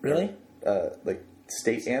 Really? Like,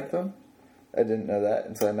 state anthem. I didn't know that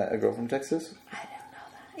until I met a girl from Texas.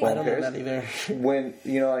 I don't know that either. When,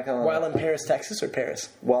 you know, like... While in Paris, Texas, or Paris?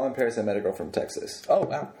 While in Paris, I met a girl from Texas. Oh,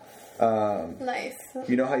 wow. Nice.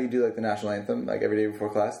 You know how you do, like, the national anthem? Like, every day before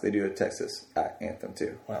class, they do a Texas anthem,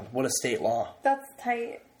 too. Wow, what a state law. That's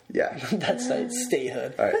tight. Yeah. That's like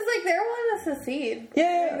statehood. All right. Because, like, they're wanting to secede.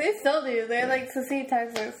 Yeah. They still do. They're, like, secede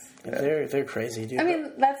Texas. They're crazy, dude. I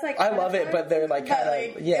mean, that's, like... I love it, but they're, like, kind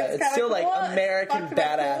of... it's still, like, American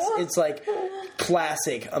badass. Cool. It's, like,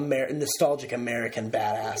 classic, nostalgic American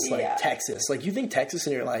badass. Like, Texas. Like, you think Texas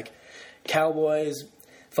and you're, like, cowboys,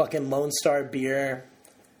 fucking Lone Star beer...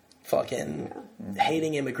 fucking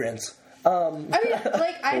hating immigrants. I mean,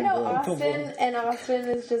 like, I know Austin, and Austin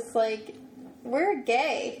is just, like, we're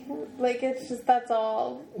gay. Like, it's just, that's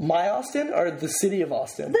all. My Austin, or the city of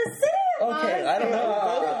Austin? The city of Austin! Okay, I don't know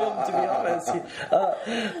both of them, to be honest.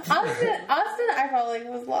 Austin, I felt like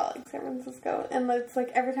it was a lot like San Francisco. And it's,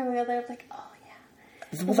 like, every time we go there, it's like, oh,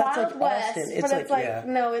 yeah. Well, that's Wild like West, Austin. but it's like,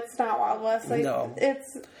 no, it's not Wild West. Like, No.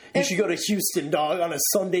 You should go to Houston, dog, on a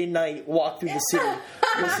Sunday night, walk through the city.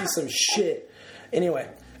 You'll see some shit. Anyway,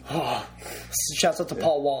 shouts out to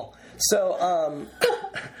Paul Wall. So,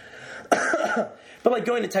 but like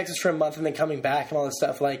going to Texas for a month and then coming back and all this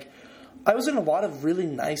stuff, like, I was in a lot of really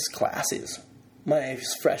nice classes. my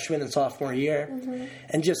freshman and sophomore year.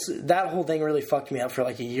 And just that whole thing really fucked me up for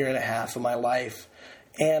like a year and a half of my life.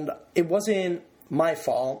 And it wasn't my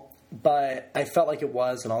fault, but I felt like it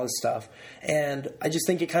was and all this stuff. And I just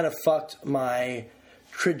think it kind of fucked my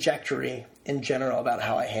trajectory in general about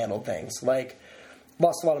how I handled things. Like,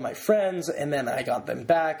 lost a lot of my friends, and then I got them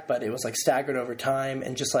back, but it was like staggered over time.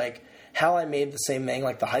 And just like how I made the same thing,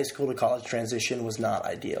 like the high school to college transition was not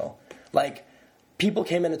ideal. Like, people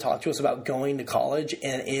came in to talk to us about going to college,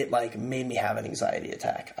 and it like made me have an anxiety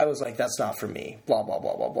attack. I was like, that's not for me, blah, blah,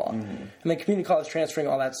 blah, blah, blah. And then community college transferring,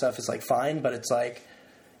 all that stuff is like fine, but it's like,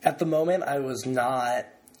 at the moment, I was not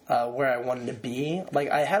where I wanted to be. Like,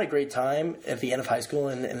 I had a great time at the end of high school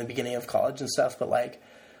and in the beginning of college and stuff, but like,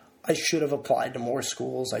 I should have applied to more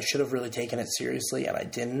schools. I should have really taken it seriously, and I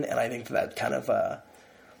didn't, and I think that kind of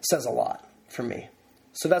says a lot for me.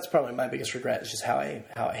 So that's probably my biggest regret, is just how I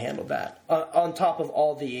handled that. On top of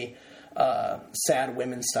all the sad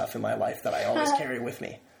women stuff in my life that I always carry with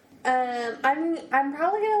me. I'm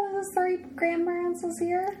probably gonna lose 3 grandparents this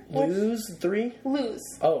year. Lose 3? Lose.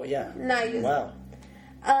 Oh yeah. Not use. Wow.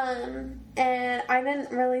 And I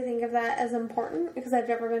didn't really think of that as important because I've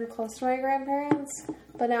never been close to my grandparents.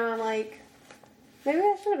 But now I'm like, maybe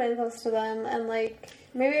I should have been close to them, and like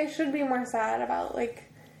maybe I should be more sad about like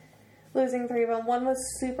losing 3 of them. One was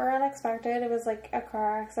super unexpected. It was like a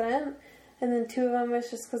car accident. And then 2 of them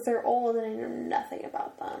was just because they're old and I knew nothing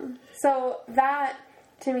about them. So that,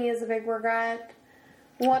 to me, is a big regret.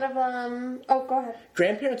 One of them... Oh, go ahead.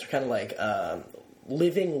 Grandparents are kind of like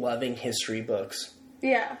living, loving history books.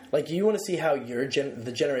 Yeah. Like, you want to see how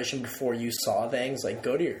the generation before you saw things, like,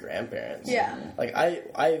 go to your grandparents. Yeah. Like,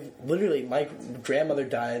 I've literally... My grandmother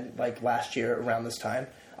died, like, last year around this time.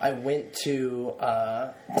 I went to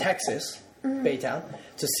Texas, Baytown,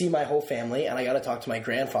 to see my whole family, and I got to talk to my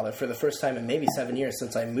grandfather for the first time in maybe 7 years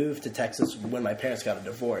since I moved to Texas when my parents got a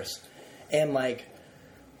divorce. And, like,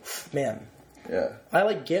 man, Yeah. I,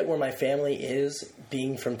 like, get where my family is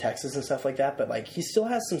being from Texas and stuff like that, but, like, he still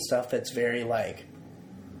has some stuff that's very, like,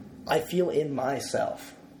 I feel in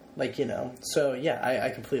myself. Like, you know. So, yeah,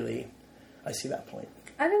 I see that point.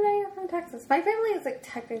 I didn't know you were from Texas. My family is, like,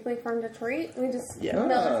 technically from Detroit. We just Yeah.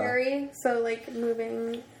 military, so, like,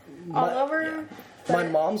 moving all over. Yeah. But- My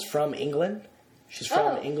mom's from England. She's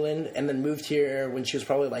from Oh. England, and then moved here when she was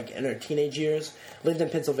probably, like, in her teenage years. Lived in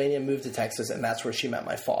Pennsylvania, moved to Texas, and that's where she met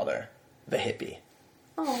my father, the hippie.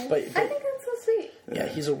 Oh, But- I think that's so sweet. Yeah,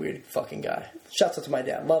 he's a weird fucking guy. Shouts out to my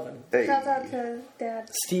dad. Love him. Hey. Shouts out to Dad.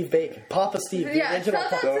 Steve Bacon. Papa Steve. The Yeah, original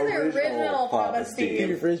shouts out Papa. to the original Papa The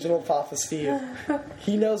Steve. original Papa Steve.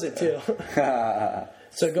 He knows it, too.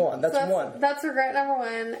 So go on. That's one. That's regret number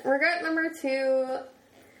 1. Regret number 2,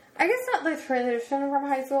 I guess not the transition from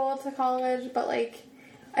high school to college, but like,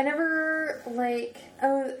 I never, like,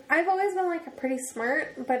 I've always been like pretty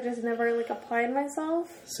smart, but just never like applied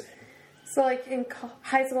myself. Same. So like in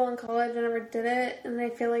high school and college, I never did it, and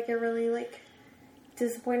I feel like it really like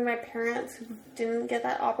disappointed my parents who didn't get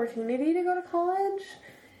that opportunity to go to college.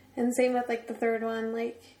 And same with like the third one,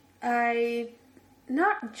 like I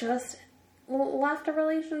not just left a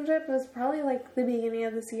relationship, it was probably like the beginning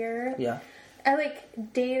of this year. Yeah. I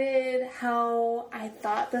like dated how I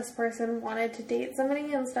thought this person wanted to date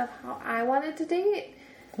somebody and stuff how I wanted to date.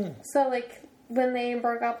 So like when they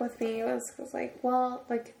broke up with me, it was like, well,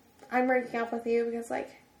 like I'm breaking up with you because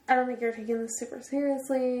like I don't think you're taking this super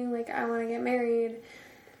seriously. Like I want to get married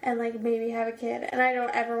and like maybe have a kid. And I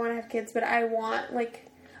don't ever want to have kids, but I want like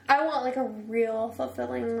a real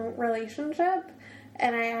fulfilling relationship.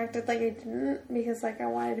 And I acted like I didn't because like I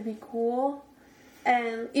wanted to be cool.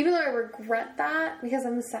 And even though I regret that because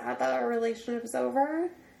I'm sad that our relationship is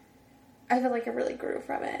over, I feel like I really grew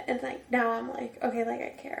from it. And like now I'm like, okay, like I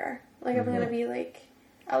care. Like I'm gonna be like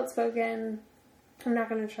outspoken. I'm not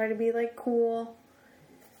gonna try to be like cool.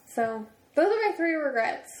 So those are my 3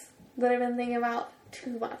 regrets that I've been thinking about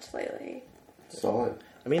too much lately. Solid.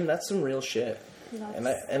 I mean, that's some real shit. And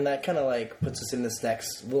that kind of like puts us in this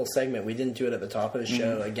next little segment. We didn't do it at the top of the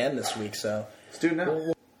show again this week, so Let's do it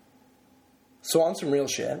now. So on some real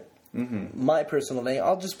shit, my personal thing,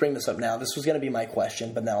 I'll just bring this up now. This was going to be my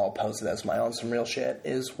question, but now I'll pose it as my own some real shit,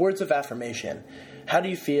 is words of affirmation. How do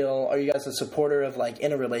you feel? Are you guys a supporter of, like,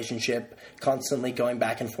 in a relationship, constantly going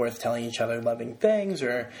back and forth, telling each other loving things,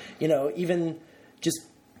 or, you know, even just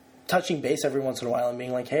touching base every once in a while and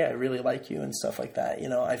being like, hey, I really like you and stuff like that. You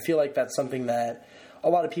know, I feel like that's something that a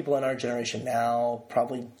lot of people in our generation now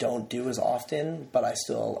probably don't do as often, but I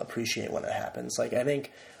still appreciate when it happens. Like, I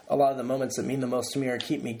think a lot of the moments that mean the most to me or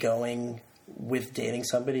keep me going with dating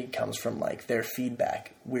somebody comes from, like, their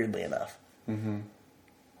feedback, weirdly enough.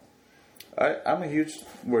 I'm a huge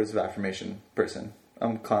words of affirmation person.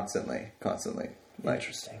 I'm constantly like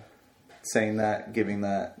Interesting. saying that, giving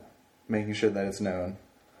that, making sure that it's known.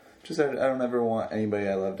 Just I don't ever want anybody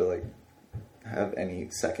I love to like have any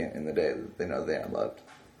second in the day that they know they aren't loved.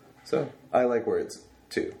 So I like words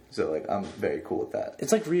too. So like I'm very cool with that.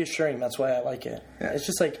 It's like reassuring. That's why I like it. Yeah. It's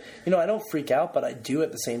just like, I don't freak out, but I do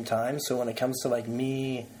at the same time. So when it comes to like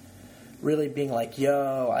me really being like,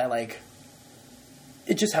 yo, I like,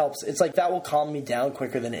 it just helps. It's like that will calm me down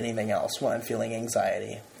quicker than anything else when I'm feeling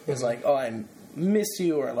anxiety. It's like, oh, I miss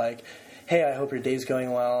you, or like, hey, I hope your day's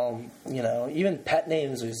going well. Even pet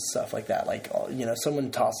names and stuff like that. Like, someone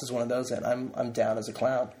tosses one of those in, I'm down as a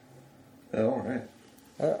clown. Oh, all right.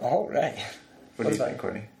 All right. What do you think,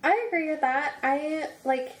 Courtney? I agree with that. I,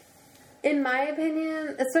 like, in my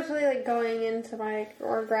opinion, especially, like, going into my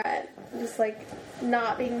regret, just, like,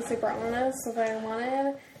 not being super honest with what I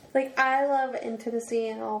wanted, like, I love intimacy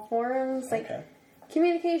in all forms, like,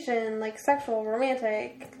 communication, like, sexual,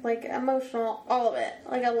 romantic, like, emotional, all of it.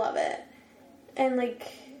 Like, I love it. And, like,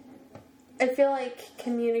 I feel like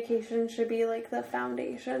communication should be, like, the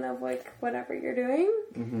foundation of, like, whatever you're doing.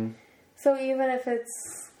 Mm-hmm. So even if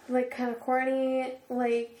it's, like, kind of corny,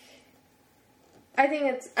 like, I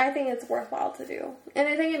think it's worthwhile to do. And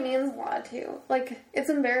I think it means a lot, too. Like, it's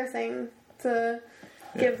embarrassing to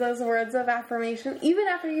give those words of affirmation, even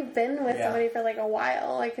after you've been with somebody for, like, a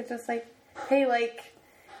while. Like, it's just like, hey, like,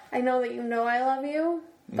 I know that I love you,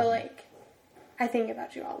 but, like, I think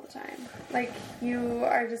about you all the time. Like, you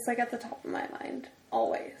are just, like, at the top of my mind,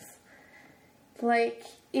 always. Like,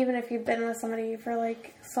 even if you've been with somebody for,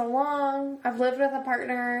 like, so long, I've lived with a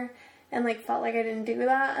partner and, like, felt like I didn't do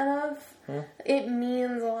that enough. It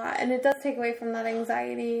means a lot. And it does take away from that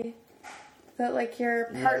anxiety that, like, your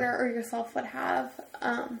partner or yourself would have.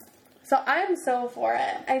 So I'm so for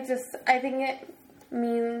it. I think it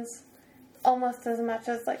means almost as much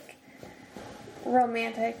as, like,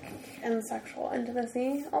 romantic and sexual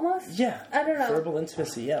intimacy, almost. Yeah. I don't know. Verbal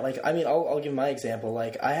intimacy, yeah. Like, I mean, I'll give my example.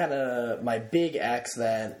 Like, I had my big ex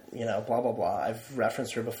that, blah, blah, blah. I've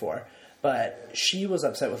referenced her before. But she was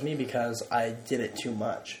upset with me because I did it too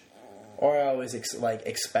much. Or I always,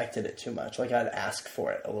 expected it too much. Like, I'd ask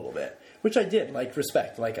for it a little bit. Which I did, like,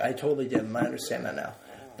 respect. Like, I totally did, and I understand that now.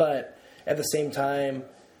 But at the same time,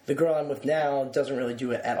 the girl I'm with now doesn't really do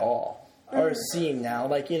it at all. Or seeing now.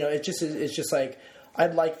 Like, it's just like,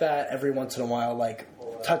 I'd like that every once in a while, like,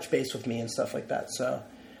 touch base with me and stuff like that. So,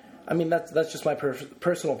 I mean, that's just my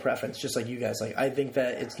personal preference, just like you guys. Like, I think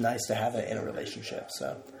that it's nice to have it in a relationship.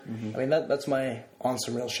 So, I mean, that's my on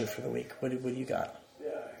some real shit for the week. What do you got?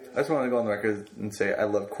 I just want to go on the record and say I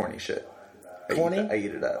love corny shit. Corny? I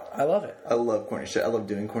eat it up. I love it. I love corny shit. I love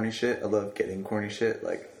doing corny shit. I love getting corny shit.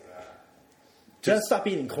 Like, Just stop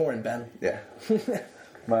eating corn, Ben. yeah.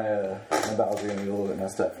 My bowels are going to be a little bit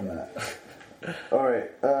messed up from that.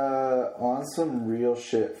 Alright, on some real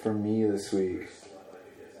shit for me this week.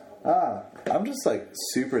 I'm just, like,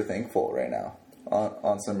 super thankful right now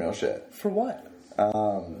on some real shit. For what?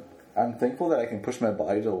 I'm thankful that I can push my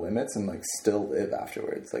body to the limits and, like, still live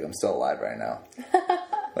afterwards. Like, I'm still alive right now.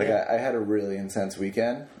 Like, I had a really intense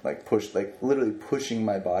weekend. Like, literally pushing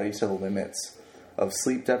my body to the limits of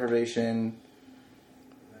sleep deprivation,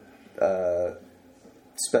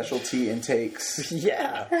 specialty intakes.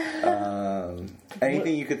 Yeah.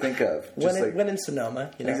 Anything you could think of. When in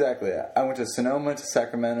Sonoma, Exactly, yeah. I went to Sonoma, to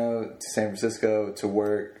Sacramento, to San Francisco, to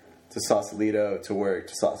work, to Sausalito, to work,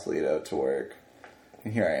 to Sausalito, to work.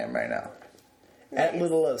 And here I am right now. At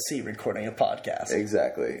Little OC recording a podcast.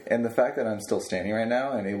 Exactly. And the fact that I'm still standing right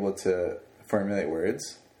now and able to formulate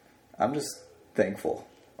words, I'm just thankful.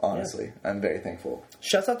 Honestly, yeah. I'm very thankful.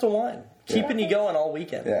 Shouts out to wine. Keeping you going all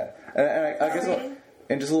weekend. Yeah. And I guess,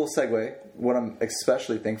 and just a little segue, what I'm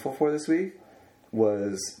especially thankful for this week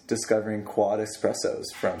was discovering quad espressos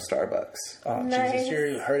from Starbucks. Oh, nice. Jesus,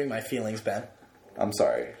 you're hurting my feelings, Ben. I'm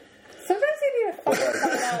sorry. Sometimes you need to fuck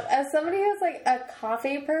yourself up. As somebody who's, like, a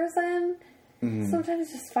coffee person, sometimes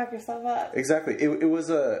you just fuck yourself up. Exactly. It was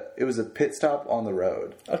a pit stop on the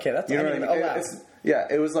road. Okay, that's you know what I mean? allowed. Yeah,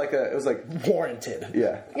 it was like warranted.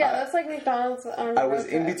 Yeah. Yeah, that's like McDonald's on I was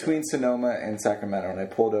in between Sonoma and Sacramento, and I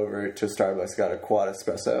pulled over to Starbucks, got a quad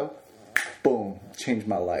espresso. Boom, changed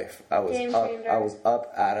my life. I was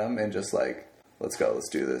up at 'em and just like, let's go, let's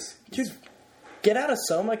do this. Dude, get out of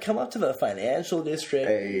Soma, come up to the financial district.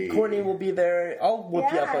 Hey. Courtney will be there. I'll whip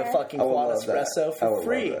you up a fucking quad espresso for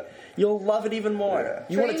free. You'll love it even more. Yeah.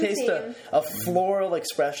 You want to taste a floral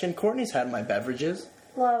expression? Courtney's had my beverages.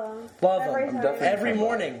 Love them. Love them. Every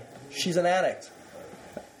morning. She's an addict.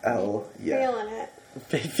 Oh, yeah. Feeling it.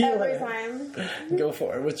 Feel every it. time. Go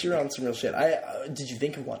for it. What's your on some real shit? Did you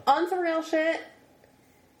think of one? On some real shit,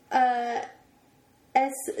 SZA.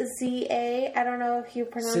 I don't know if you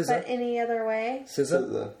pronounce SZA? that any other way.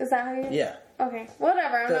 SZA? Is that how you? Yeah. Okay,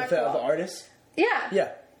 whatever. I'm not cool. The artist? Yeah.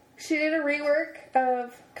 Yeah. She did a rework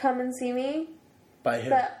of "Come and See Me," By who?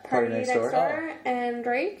 that Party Next Door, Oh. and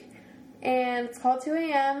Drake, and it's called 2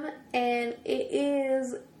 a.m. and it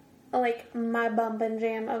is like my bump and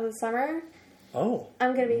jam of the summer. Oh.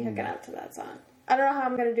 I'm gonna be hooking up to that song. I don't know how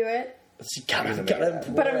I'm gonna do it, She gotta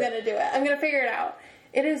but I'm gonna do it. I'm gonna figure it out.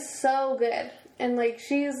 It is so good, and like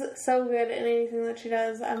she's so good in anything that she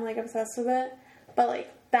does. I'm like obsessed with it. But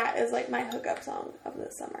like that is like my hookup song of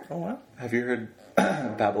this summer. Oh, wow. Have you heard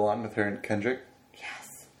Babylon with her and Kendrick?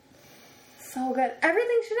 Yes, so good.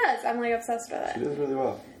 Everything she does, I'm like obsessed with it. She does really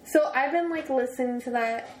well. So I've been like listening to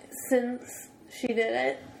that since she did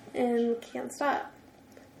it, and can't stop.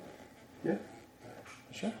 Yeah.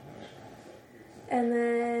 Sure. And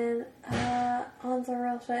then on some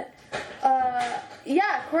real shit.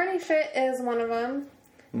 Yeah, corny shit is one of them.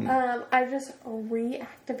 I just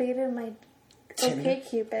reactivated my Tinder?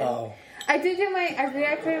 OkCupid. Oh. I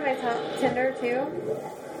reactivated my Tinder too,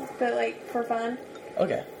 but like for fun.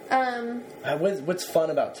 Okay. What's fun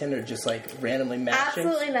about Tinder? Just like randomly matching?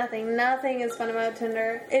 Absolutely nothing. Nothing is fun about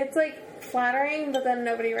Tinder. It's like flattering, but then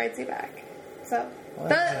nobody writes you back. So,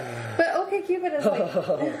 but OkCupid is like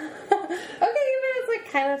OkCupid is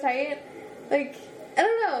like kind of tight. Like I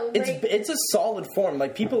don't know. It's a solid form.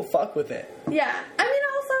 Like people fuck with it. Yeah. I mean,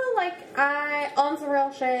 also like on some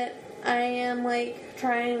real shit. I am like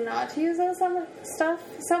trying not to use those stuff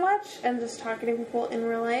so much and just talking to people in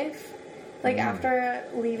real life. Like after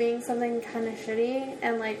leaving something kind of shitty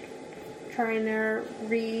and like trying to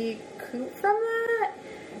recoup from that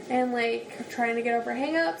and like trying to get over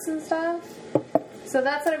hang-ups and stuff. So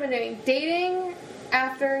that's what I've been doing. Dating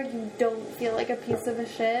after you don't feel like a piece of a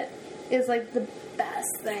shit is like the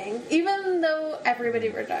best thing. Even though everybody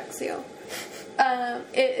rejects you.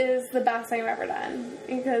 It is the best thing I've ever done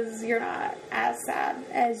because you're not as sad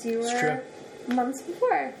as you were months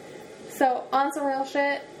before. So on some real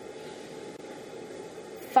shit,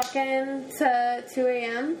 fucking to 2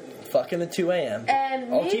 a.m. Fucking at 2 a.m.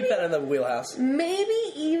 And I'll keep that in the wheelhouse. Maybe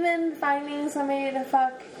even finding somebody to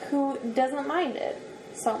fuck who doesn't mind it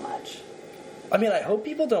so much. I mean, I hope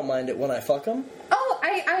people don't mind it when I fuck them. Oh,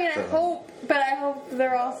 I mean, I hope, but I hope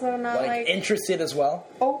they're also not like interested as well.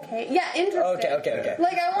 Okay, yeah, interested. Okay.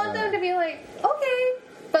 Like I want them to be like, okay,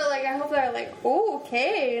 but like I hope they're like,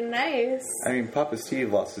 okay, nice. I mean, Papa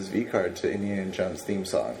Steve lost his V card to Indiana Jones theme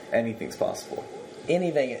song. Anything's possible.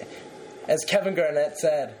 Anything, as Kevin Garnett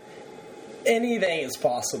said, anything is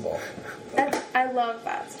possible. And I love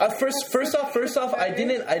that. First off, I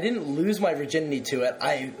didn't lose my virginity to it.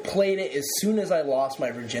 I played it as soon as I lost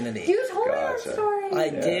my virginity. You told me Gotcha. that story. I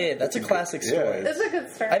did. That's a classic story. It's a good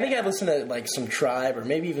story. I think I listened to like some Tribe or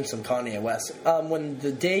maybe even some Kanye West. When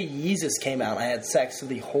the day Yeezus came out, I had sex to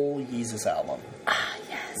the whole Yeezus album. Ah,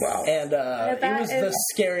 yes. Wow. And it was the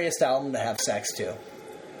scariest album to have sex to.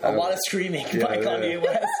 A lot of screaming by Kanye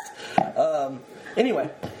West. Anyway,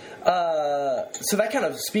 so that kind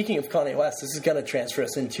of, speaking of Kanye West, this is going to transfer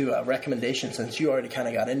us into a recommendation since you already kind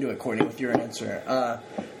of got into it, Courtney, with your answer.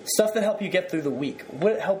 Stuff that helped you get through the week.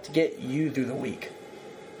 What helped get you through the week?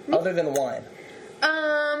 Other than wine.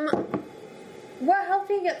 What helped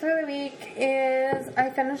me get through the week is I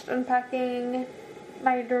finished unpacking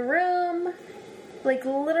my room, like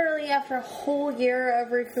literally after a whole year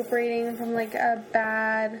of recuperating from like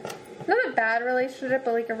not a bad relationship,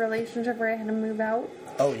 but like a relationship where I had to move out.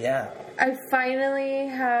 Oh, yeah. I finally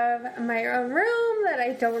have my own room that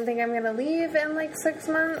I don't think I'm going to leave in like 6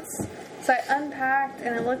 months. So I unpacked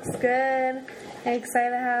and it looks good. I'm excited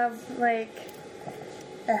to have like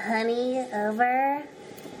a honey over.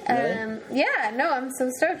 Really? Yeah, no, I'm so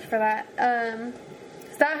stoked for that.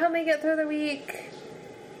 So that helped me get through the week.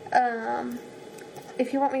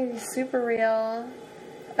 If you want me to be super real,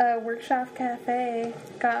 Workshop Cafe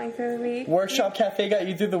got me through the week. Workshop Cafe got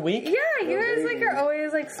you through the week? Yeah, you guys like are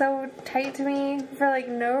always like so tight to me for like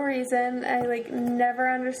no reason. I like never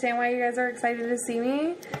understand why you guys are excited to see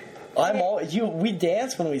me. We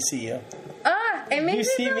dance when we see you. It makes You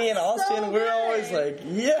see feel me in Austin, so we're good. always like,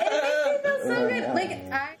 yeah. It makes me feel so good. Like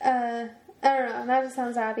I don't know, that just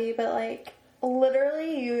sounds happy, but like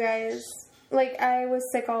literally you guys, like I was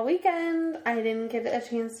sick all weekend. I didn't get a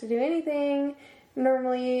chance to do anything.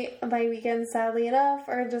 Normally my weekends, sadly enough,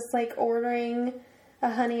 are just like ordering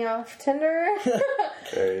a honey off Tinder.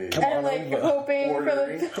 Hey. And like hoping for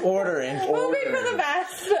the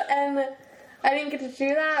best. And I didn't get to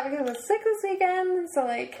do that because I was sick this weekend. So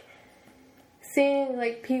like seeing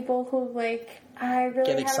like people who like I really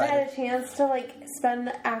haven't excited. had a chance to like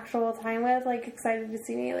spend actual time with, like excited to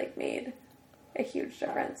see me, like made a huge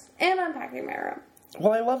difference. And unpacking my room.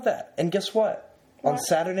 Well, I love that. And guess what? On What?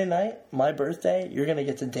 Saturday night, my birthday, you're going to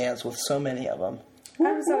get to dance with so many of them.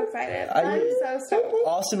 I'm so excited. I'm so stoked.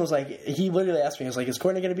 Austin was like, he literally asked me, he was like, is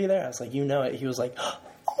Courtney going to be there? I was like, you know it. He was like, oh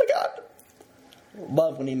my God.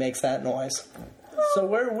 Love when he makes that noise. So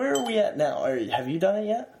where are we at now? Have you done it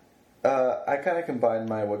yet? I kind of combined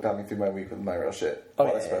my what got me through my week with my real shit. Oh,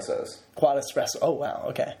 Quad yeah, yeah. espressos. Quad espresso. Oh, wow.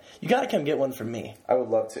 Okay. You got to come get one from me. I would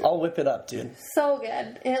love to. I'll whip it up, dude. So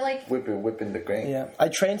good. It like Whip in the grain. Yeah. I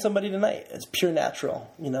trained somebody tonight. It's pure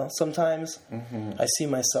natural. You know, sometimes I see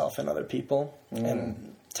myself in other people,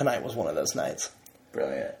 and tonight was one of those nights.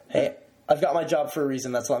 Brilliant. Hey, I've got my job for a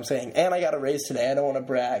reason. That's what I'm saying. And I got a raise today. I don't want to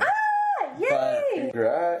brag. yay! But-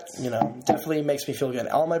 Congrats. You know, definitely makes me feel good.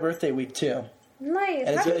 On my birthday week, too. Nice. And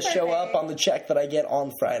it's Happy going to show birthday. up on the check that I get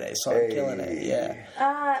on Friday, so I'm killing it. Yeah.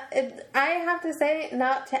 I have to say,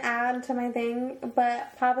 not to add to my thing,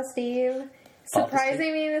 but Papa Steve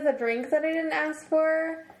surprising me with a drink that I didn't ask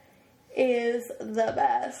for is the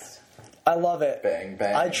best. I love it. Bang,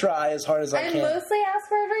 bang. I try as hard as I I can. mostly ask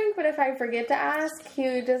for a drink, but if I forget to ask,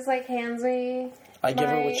 he just like hands me. I give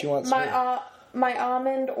her what she wants. My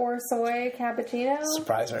almond or soy cappuccino.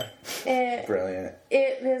 Surprise her. It Brilliant.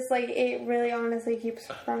 it is like it really honestly keeps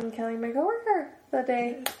from killing my coworker that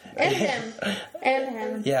day and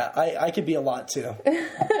him. Yeah, I could be a lot, too.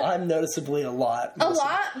 I'm noticeably a lot. A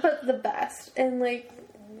lot, but the best. And like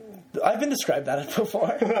I've been described that before.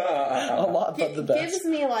 A lot, but the best. gives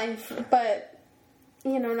me life, but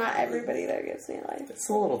you know, not everybody there gives me life. It's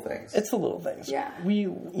the little things. It's the little things. Yeah.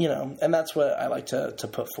 And that's what I like to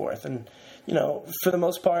put forth. And, you know, for the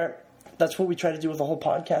most part, that's what we try to do with the whole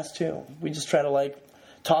podcast, too. We just try to, like,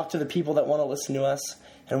 talk to the people that want to listen to us,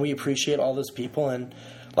 and we appreciate all those people. And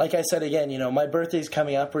like I said again, you know, my birthday's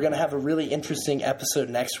coming up. We're going to have a really interesting episode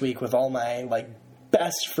next week with all my, like,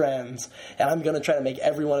 best friends, and I'm going to try to make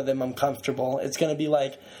every one of them uncomfortable. It's going to be,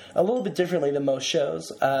 like, a little bit differently than most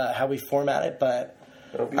shows, how we format it, but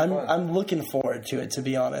It'll be fun. I'm looking forward to it, to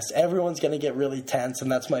be honest. Everyone's going to get really tense,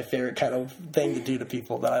 and that's my favorite kind of thing to do to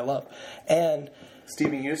people that I love. And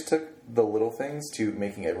Steven, you just took the little things to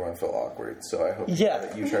making everyone feel awkward. So I hope Yeah.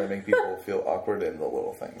 that you try to make people feel awkward in the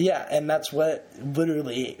little things. yeah, and that's what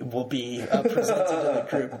literally will be presented to the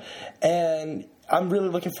group. And I'm really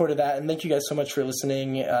looking forward to that, and thank you guys so much for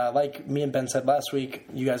listening. Like me and Ben said last week,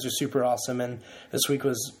 you guys are super awesome, and this week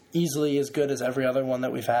was easily as good as every other one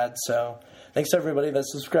that we've had, so thanks to everybody that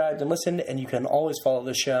subscribed and listened, and you can always follow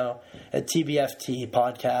the show at TBFT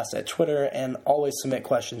Podcast at Twitter, and always submit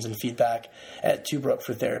questions and feedback at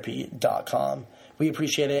twobrokefortherapy.com. We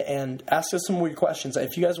appreciate it, and ask us some weird questions.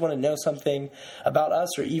 If you guys want to know something about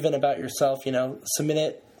us or even about yourself, you know, submit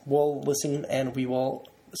it. We'll listen, and we will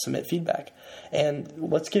submit feedback. And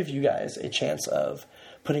let's give you guys a chance of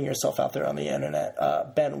putting yourself out there on the internet.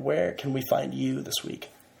 Ben, where can we find you this week?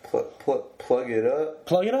 Plug it up.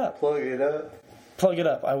 Plug it up. Plug it up. Plug it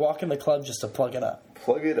up. I walk in the club just to plug it up.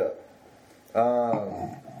 Plug it up.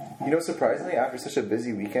 You know, surprisingly, after such a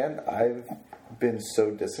busy weekend, I've been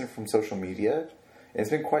so distant from social media. It's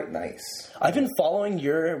been quite nice. I've been following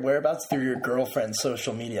your whereabouts through your girlfriend's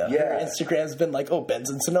social media. Yeah. Her Instagram's been like, oh, Ben's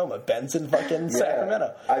in Sonoma, Ben's in fucking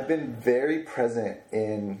Sacramento. I've been very present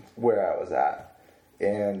in where I was at.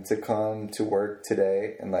 And to come to work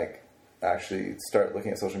today and, like, actually start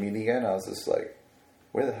looking at social media again, I was just like,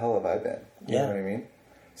 where the hell have I been? You know what I mean?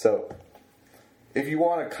 So, if you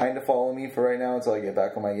want to kind of follow me for right now until I get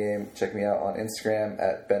back on my game, check me out on Instagram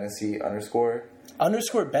at Bennessy_.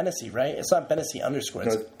 Underscore Bennessy, right? It's not Bennessy underscore.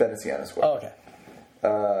 No, It's, it's Bennessy_. oh, okay.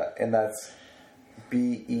 And that's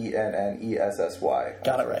BENNESSY.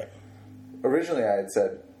 Got it right. Originally I had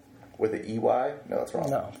said with an EY. No, that's wrong.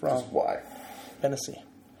 No, wrong. Just Y. Bennessy.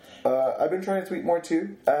 I've been trying to tweet more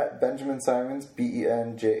too at Benjamin Simons,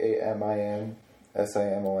 BenjaminSimons.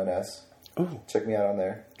 Ooh, Check me out on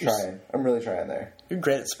there. Trying. I'm really trying there. you're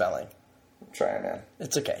great at spelling. I'm trying, man.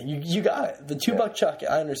 It's okay. You got it. The $2 chuck,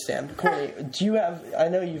 I understand. Courtney, do you have, I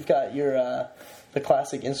know you've got your, the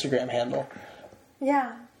classic Instagram handle.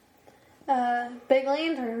 Yeah. Big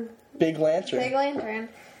Lantern. Big Lantern. Big Lantern.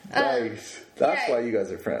 Nice. That's yeah. why you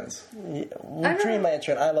guys are friends. Yeah, well, Green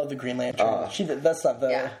Lantern. I love the Green Lantern. That's not the,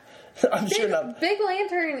 Yeah. I'm sure not. Big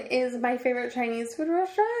Lantern is my favorite Chinese food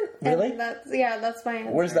restaurant. Really? And that's my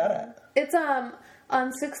answer. Where's that at? It's on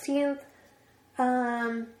 16th.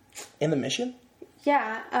 In the Mission?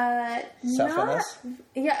 Yeah. South Venice?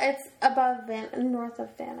 Yeah, it's above north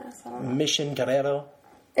of Venice. I don't know. Mission Guerrero?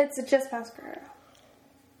 It's just past Guerrero.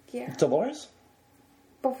 Yeah. Dolores?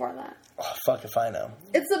 before that. Oh, fuck if I know.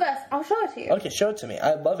 It's the best. I'll show it to you. Okay, show it to me.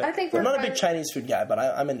 I love it. I think I'm not a big friends. Chinese food guy, but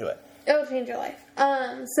I'm into it. It'll change your life.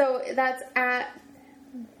 So that's at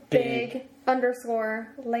big _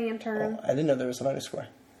 lantern. I didn't know there was an underscore.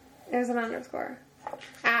 There's an underscore.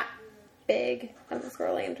 At big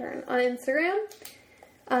 _ lantern on Instagram.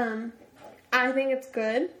 I think it's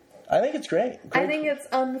good. I think it's great. I think it's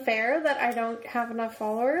unfair that I don't have enough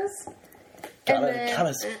followers.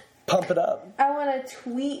 Gotta pump it up. I want to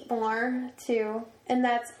tweet more too, and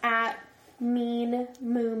that's at Mean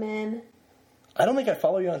Moomin. I don't think I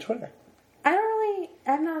follow you on Twitter.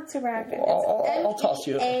 I'm not super active. I'll toss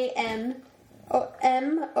you. MEANMOOMIN.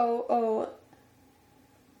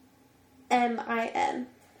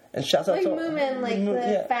 And shouts out Like to Moomin, like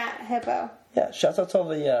the fat hippo. Yeah, shouts out to all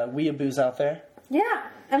the weeaboos out there. Yeah,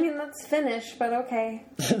 I mean that's Finnish, but okay.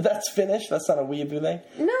 That's Finnish. That's not a weeaboo thing.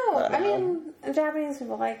 No, I I don't mean Japanese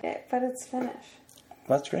people like it, but it's Finnish.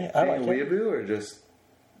 That's great. I like it. Weeaboo or just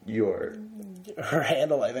your? Her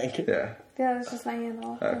handle, I think. Yeah. Yeah, that's just my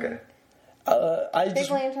handle. Okay. Big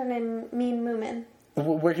Lantern and Mean Moomin.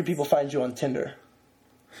 Where can people find you on Tinder?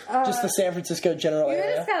 Just the San Francisco general You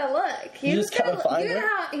area. just gotta look. You just gotta find it?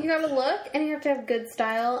 You gotta look, and you have to have good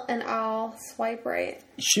style, and I'll swipe right.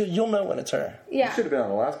 You'll know when it's her. You Yeah. should have been on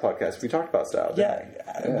the last podcast. We talked about style. Yeah,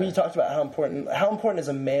 didn't we? we talked about how important is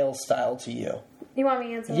a male style to you. You want me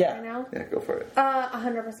to answer Yeah. that right now? Yeah, go for it.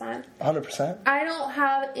 100%. 100%. I don't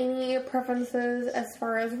have any preferences as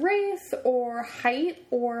far as race or height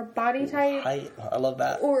or body type I love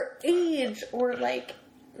that. or age or like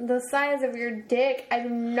the size of your dick. I do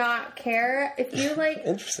not care. If you like,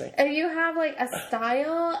 Interesting. if you have like a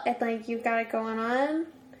style and like you've got it going on,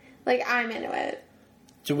 like I'm into it.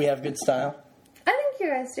 Do we have good style? I think you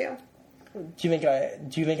guys do. Do you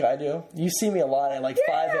think I do? You see me a lot at like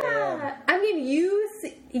 5 a.m. Yeah. I mean,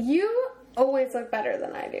 you always look better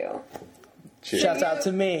than I do. Cheers. Shouts out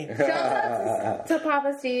to me. Shout out to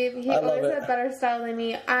Papa Steve. He I love always it. had better style than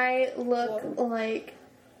me. I look like...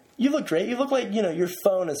 You look great. You look like, your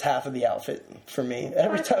phone is half of the outfit for me.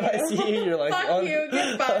 Every time I see you, you're like... Fuck you,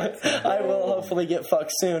 get fucked. I will hopefully get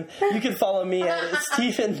fucked soon. You can follow me at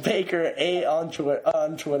Stephen Baker 8 on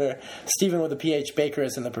Twitter. Stephen with a PH, Baker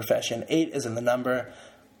is in the profession. 8 is in the number.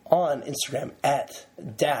 On Instagram at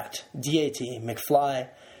Dat, D-A-T, McFly.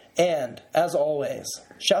 And, as always,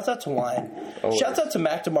 shouts out to wine. Shouts out to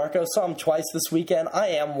Mac DeMarco. Saw him twice this weekend. I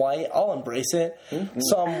am white. I'll embrace it.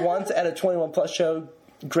 Saw him once at a 21 Plus show.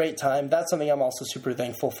 Great time. That's something I'm also super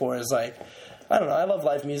thankful for is like, I don't know, I love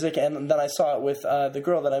live music. And then I saw it with the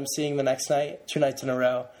girl that I'm seeing the next night, 2 nights in a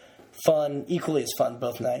row. Fun, equally as fun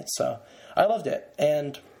both nights. So I loved it.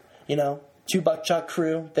 And, 2 Buck Chuck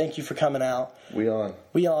crew, thank you for coming out. We on.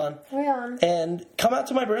 And come out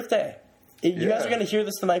to my birthday. You guys Yeah. are going to hear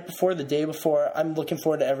this the night before, the day before. I'm looking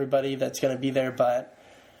forward to everybody that's going to be there, but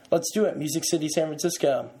let's do it. Music City, San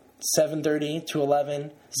Francisco, 7:30 to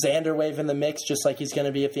 11. Xander Wave in the mix, just like he's going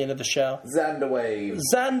to be at the end of the show. Xandawave.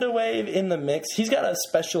 Xander Wave in the mix. He's got a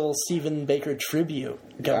special Stephen Baker tribute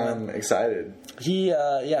going. I'm excited.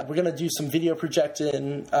 We're going to do some video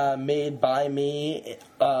projecting made by me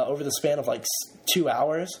over the span of like 2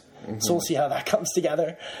 hours. So we'll see how that comes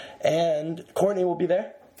together. And Courtney will be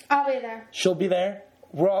there. I'll be there. She'll be there.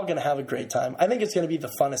 We're all going to have a great time. I think it's going to be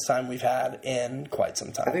the funnest time we've had in quite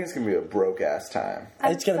some time. I think it's going to be a broke-ass time.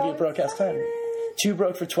 It's going to be a broke-ass time. Too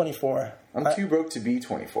broke for 24. I'm too broke to be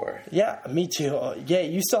 24. Yeah, me too. Yeah,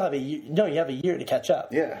 you still have you have a year to catch up.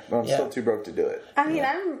 Yeah, but I'm still too broke to do it. I mean,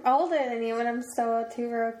 I'm older than you, and I'm still too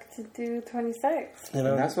broke to do 26. And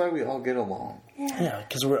that's why we all get along. Yeah,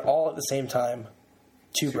 because we're all at the same time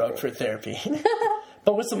too broke for therapy.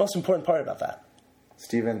 But what's the most important part about that?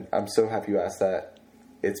 Steven, I'm so happy you asked that.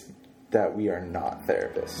 It's that we are not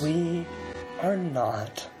therapists. We are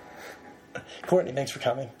not. Courtney, thanks for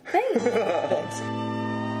coming. Thanks. Thanks.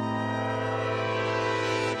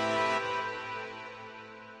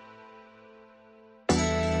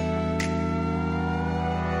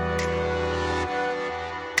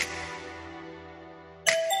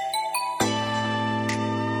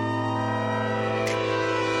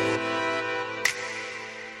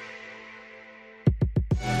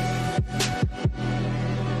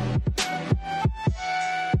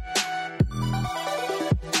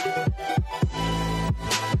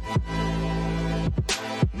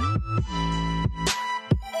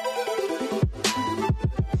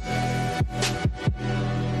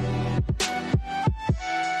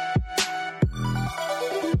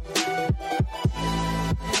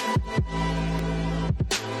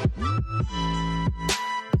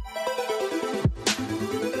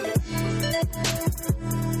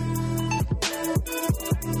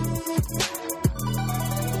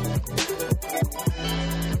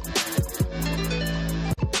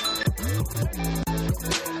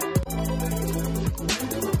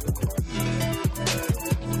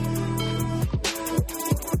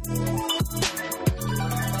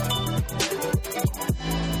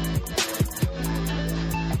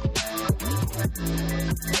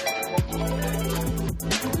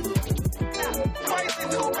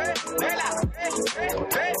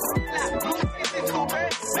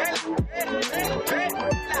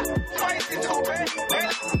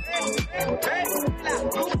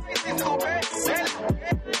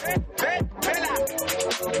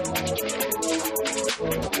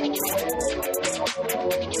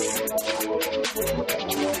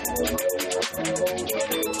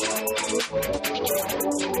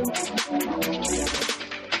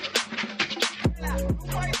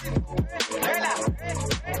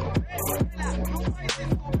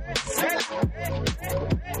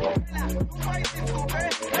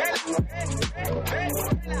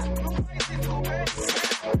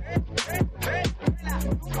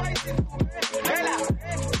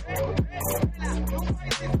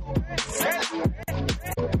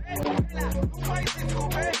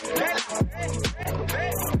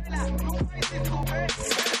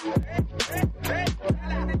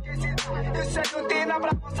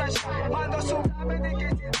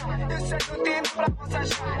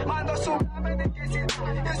 de que se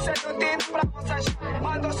isso é tudo pra vocês.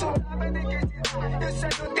 Manda o som, sabe de que se isso é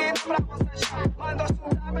tudo pra vocês. Manda o som,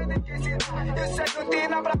 sabe de que se isso é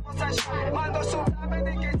tudo pra vocês. Manda o som, sabe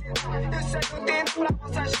de que se isso é tudo pra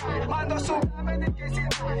vocês. Manda o som, sabe de que se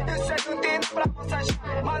isso é tudo pra vocês.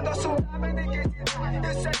 Manda o som, sabe de que se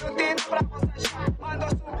isso é tudo pra vocês. Manda o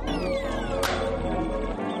som.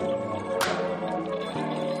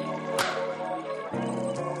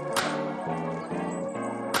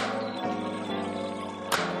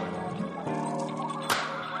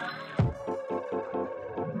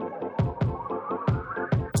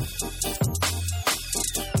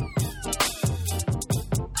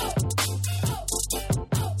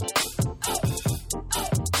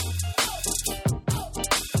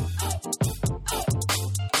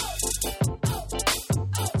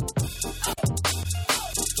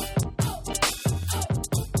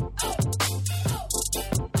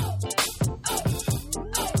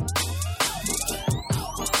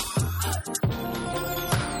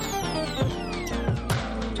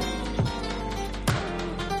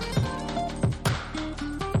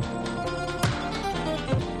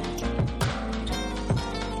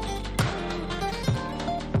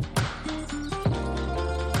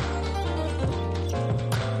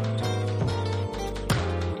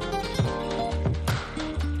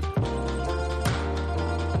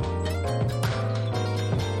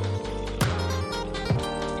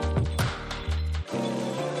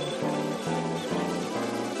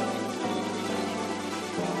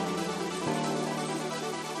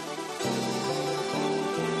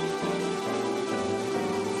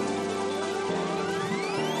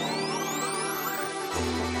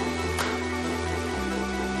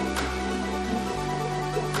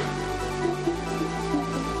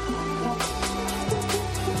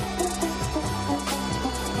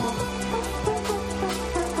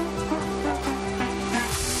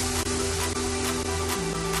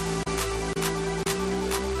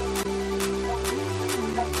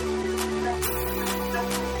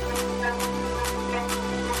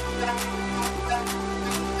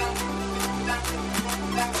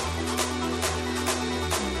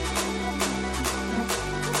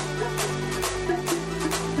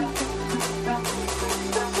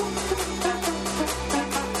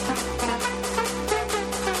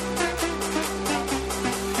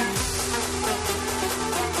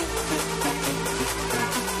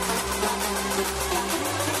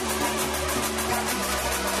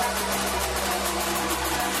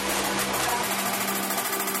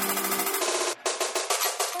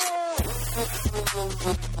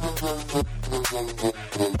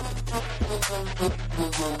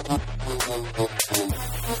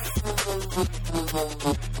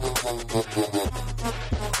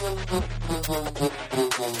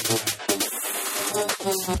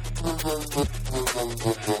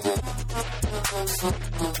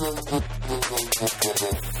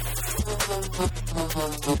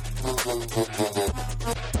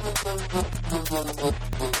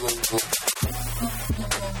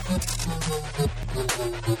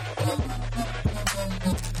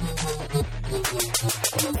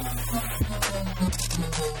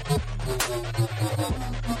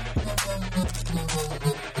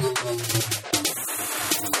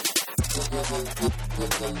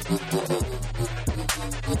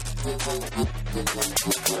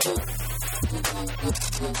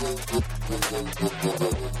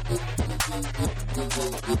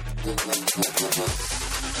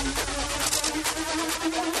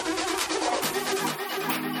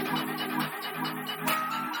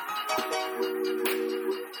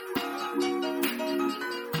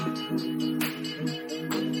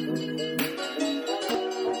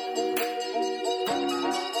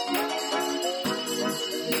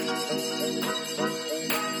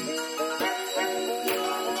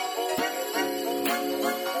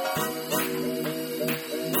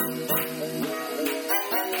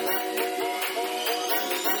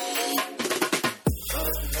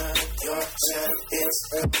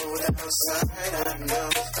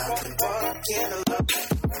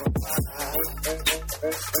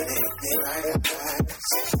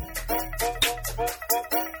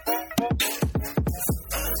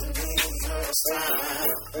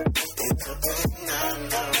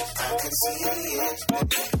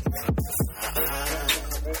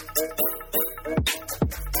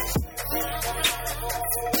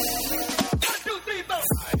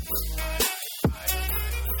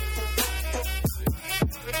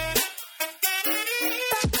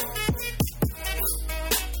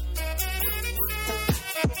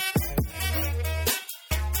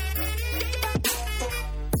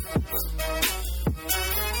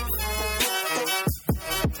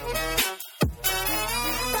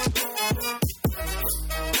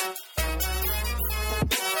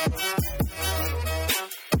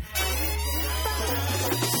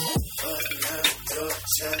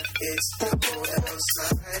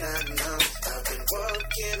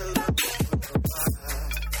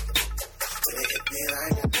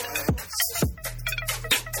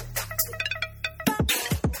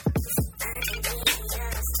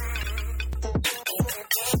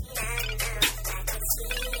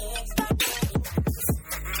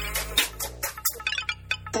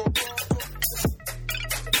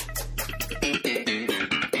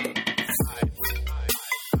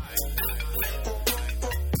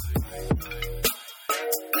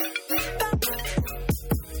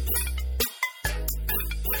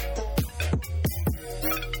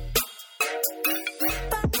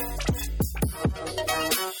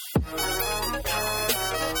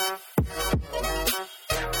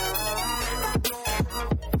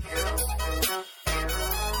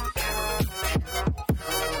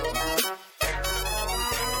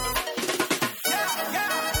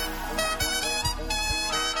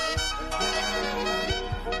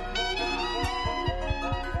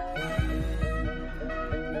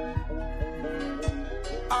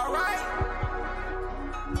 Alright.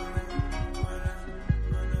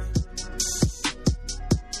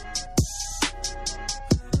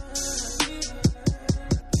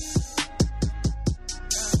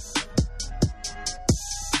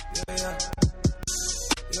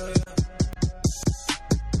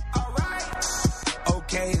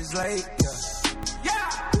 Okay, it's late, yeah.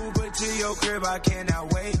 Uber to your crib, I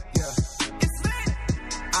cannot wait, yeah. It's lit.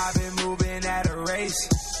 I've been moving at a race.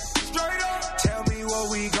 Straight up. Tell me what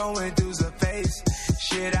we going through's a face.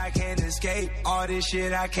 Shit I can't escape. All this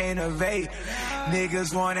shit I can't evade.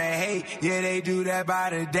 Niggas wanna hate, yeah, they do that by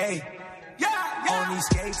the day. On these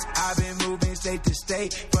skates, I've been moving state to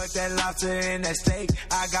state. Fuck that lobster and that steak.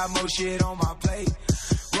 I got more shit on my plate.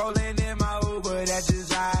 Rolling in my Uber, that's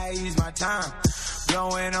just how I use my time.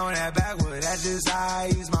 Blowing on that backwood, that's just how I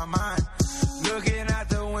use my mind. Looking out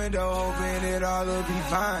the window, hoping it all will be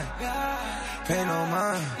fine. Pay no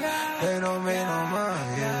mind, pay no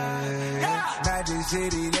mind, yeah. Magic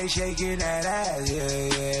City, they shaking that ass,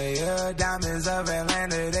 yeah. Diamonds of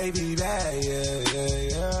Atlanta, they be bad,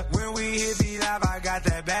 yeah. When we hit V-Live, I got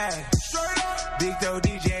that bag. Straight up. Big Doe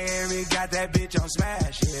DJ Eric got that bitch on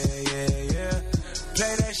smash, yeah.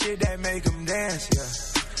 Play that shit that make them dance,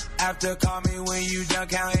 yeah. After call me when you done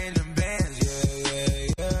counting them bands,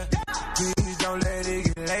 yeah. Please don't let it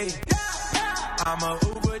get late. I'm a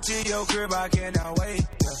Uber to your crib, I cannot wait.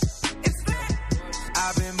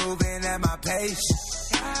 I've been moving at my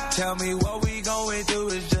pace. Tell me what we going through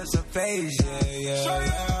is just a phase,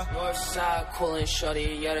 yeah. Northside coolin'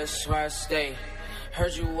 shorty, yeah, that's where I stay.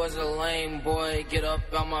 Heard you was a lame boy, get up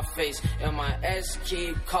out my face. And my ex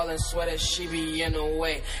keep calling, swear that she be in the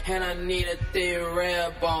way. And I need a thick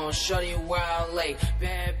red bone, shorty where I lay.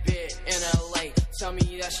 Bad bitch in LA, tell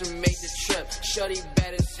me that should make the trip. Shorty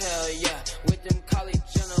bad as hell, yeah, with them college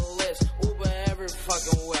journalists. Uber every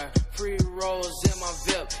fucking where, pre-rolls in my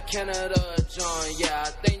VIP. Canada John, yeah,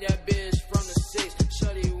 I think that bitch from the 6.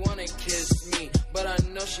 Shorty wanna kiss me, but I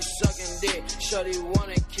know she sucking dick. Shorty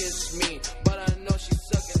wanna kiss me, but I know she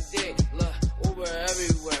sucking dick. Look, Uber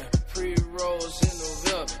everywhere, pre-rolls in the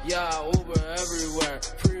VIP. Yeah, Uber everywhere,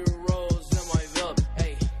 pre-rolls in my VIP.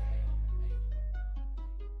 Hey,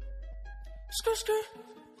 skirt.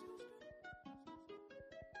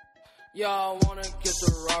 Yeah, I wanna get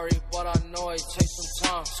the Rari, but I know it takes some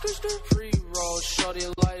time. Pre-roll, shorty,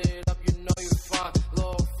 light it up, you know you fine.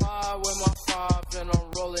 Little 5 with my 5, and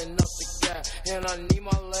I'm rolling up the gas. And I need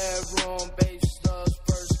my leg room, bass studs,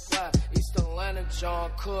 first class. East Atlanta,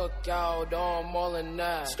 John Cookout, I'm all in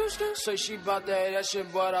that. Say she bout that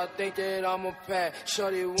shit, but I think that I'm a pack.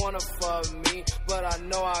 Shorty wanna fuck me, but I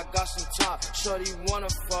know I got some top. Shorty wanna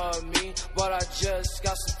fuck me, but I just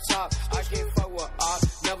got some top. I can't fuck with op,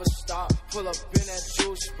 never stop. Pull up in that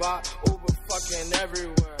juice spot, Uber fucking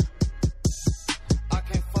everywhere. I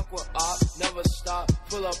can't fuck with op, never stop.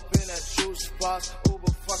 Pull up in that juice spot,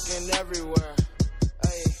 Uber fucking everywhere.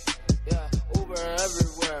 Hey, yeah, Uber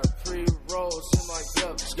everywhere. Pre-rolls in my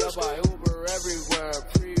cup, yeah, by Uber everywhere.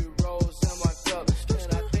 Pre-rolls in my cup,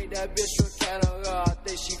 and I think that bitch from Canada. I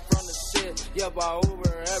think she from the city, yeah, by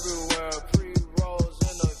Uber everywhere. Pre-rolls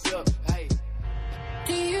in the cup, hey.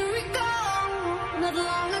 Do you recall not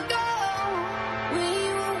long ago?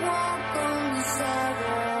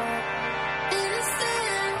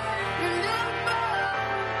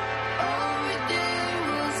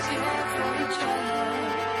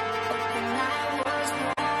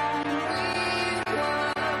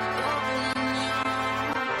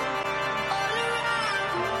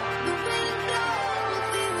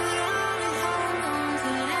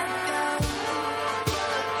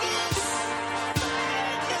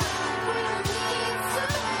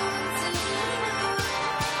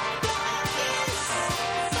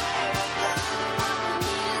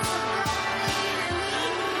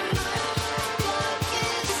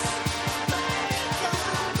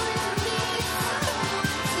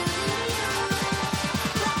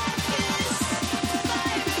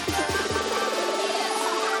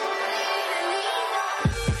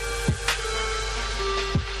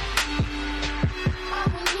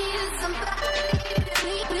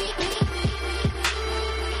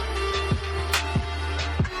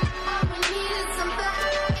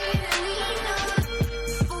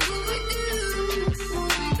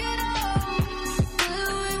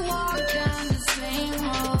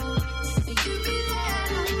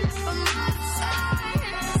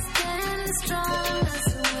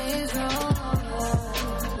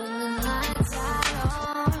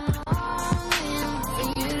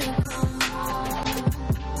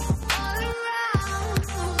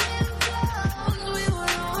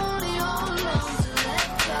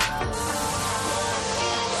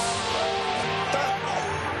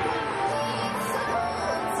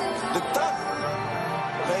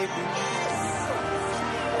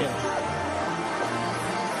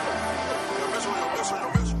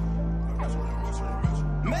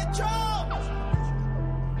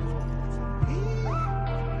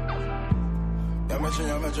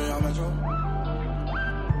 Metro.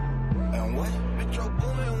 And what? Metro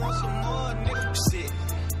Boomin want some more, nigga. Shit.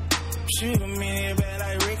 Shoot a minute bad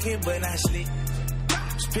like Ricky, but not slick.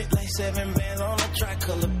 Spit like 7 bands on a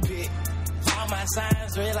tricolor pit. All my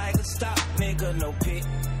signs red like a stop, nigga, no pit.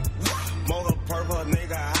 Mocha purple,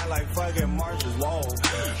 nigga, I like fucking Marshall's wall.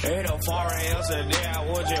 Ain't no foreign else a day, I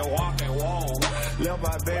was just walking wall. Left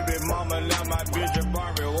my baby mama, left my bitch a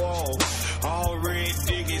Barbie wall. All red,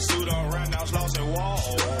 diggy, suit on, round now, Slauson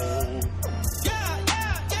wall. Yeah.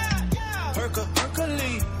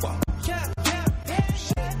 Hercules. Yeah.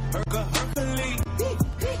 Hercules.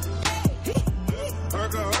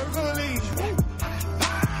 Hercules.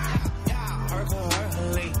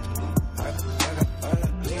 Hercules.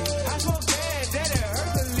 I smoke bad, daddy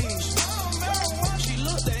Hercules. Marijuana, she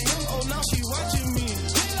looked at him, oh now she watching me.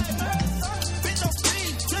 She like, bitch, don't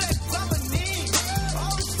please, till that Japanese.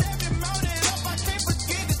 Always stepping, mounted up, I can't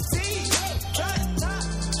forget the tea. Try to top,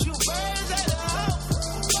 shoot birds at the house.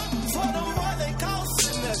 For the more they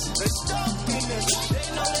costing us, they stalking us. They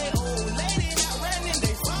know they old lady that ran in,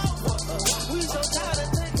 they fall for us. We so tired of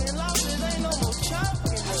taking losses, ain't no more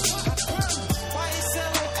chopping us. I promise, why you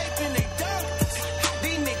selling ape in they dollars?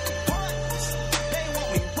 These niggas punts, they want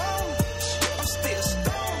me wrong. I'm still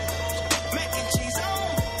stoned, mac and cheese on.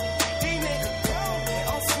 These niggas cold,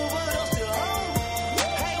 I'm full but I'm still home.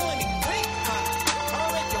 Hey, when it click,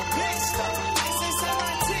 I'll make your big stop. I say sell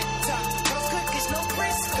my TikTok, those cookies no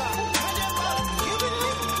Crisco. I just bought a Cuban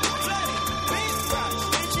link, flooded, big rocks.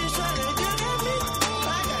 Bitches tryna do that me,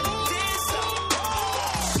 I got a diss up.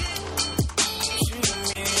 Shoot a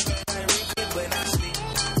minute, but I reach it, but I sleep.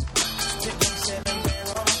 Spit like 7 bands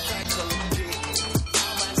on my track, color pit.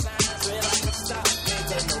 All my signs red like a stop,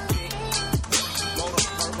 nigga, no pit. Motor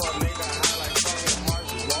purple, nigga, I like fucking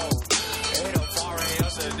Marshall's wall. Ain't no foreign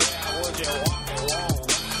else a day, I was just walking wall.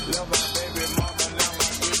 Left my baby mama, left my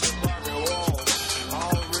bitch a Barbie wall.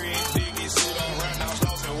 All red, diggy, suit on, round now,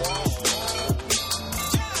 Slauson wall.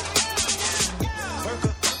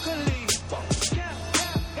 Hercules.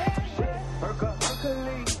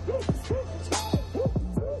 Hercules.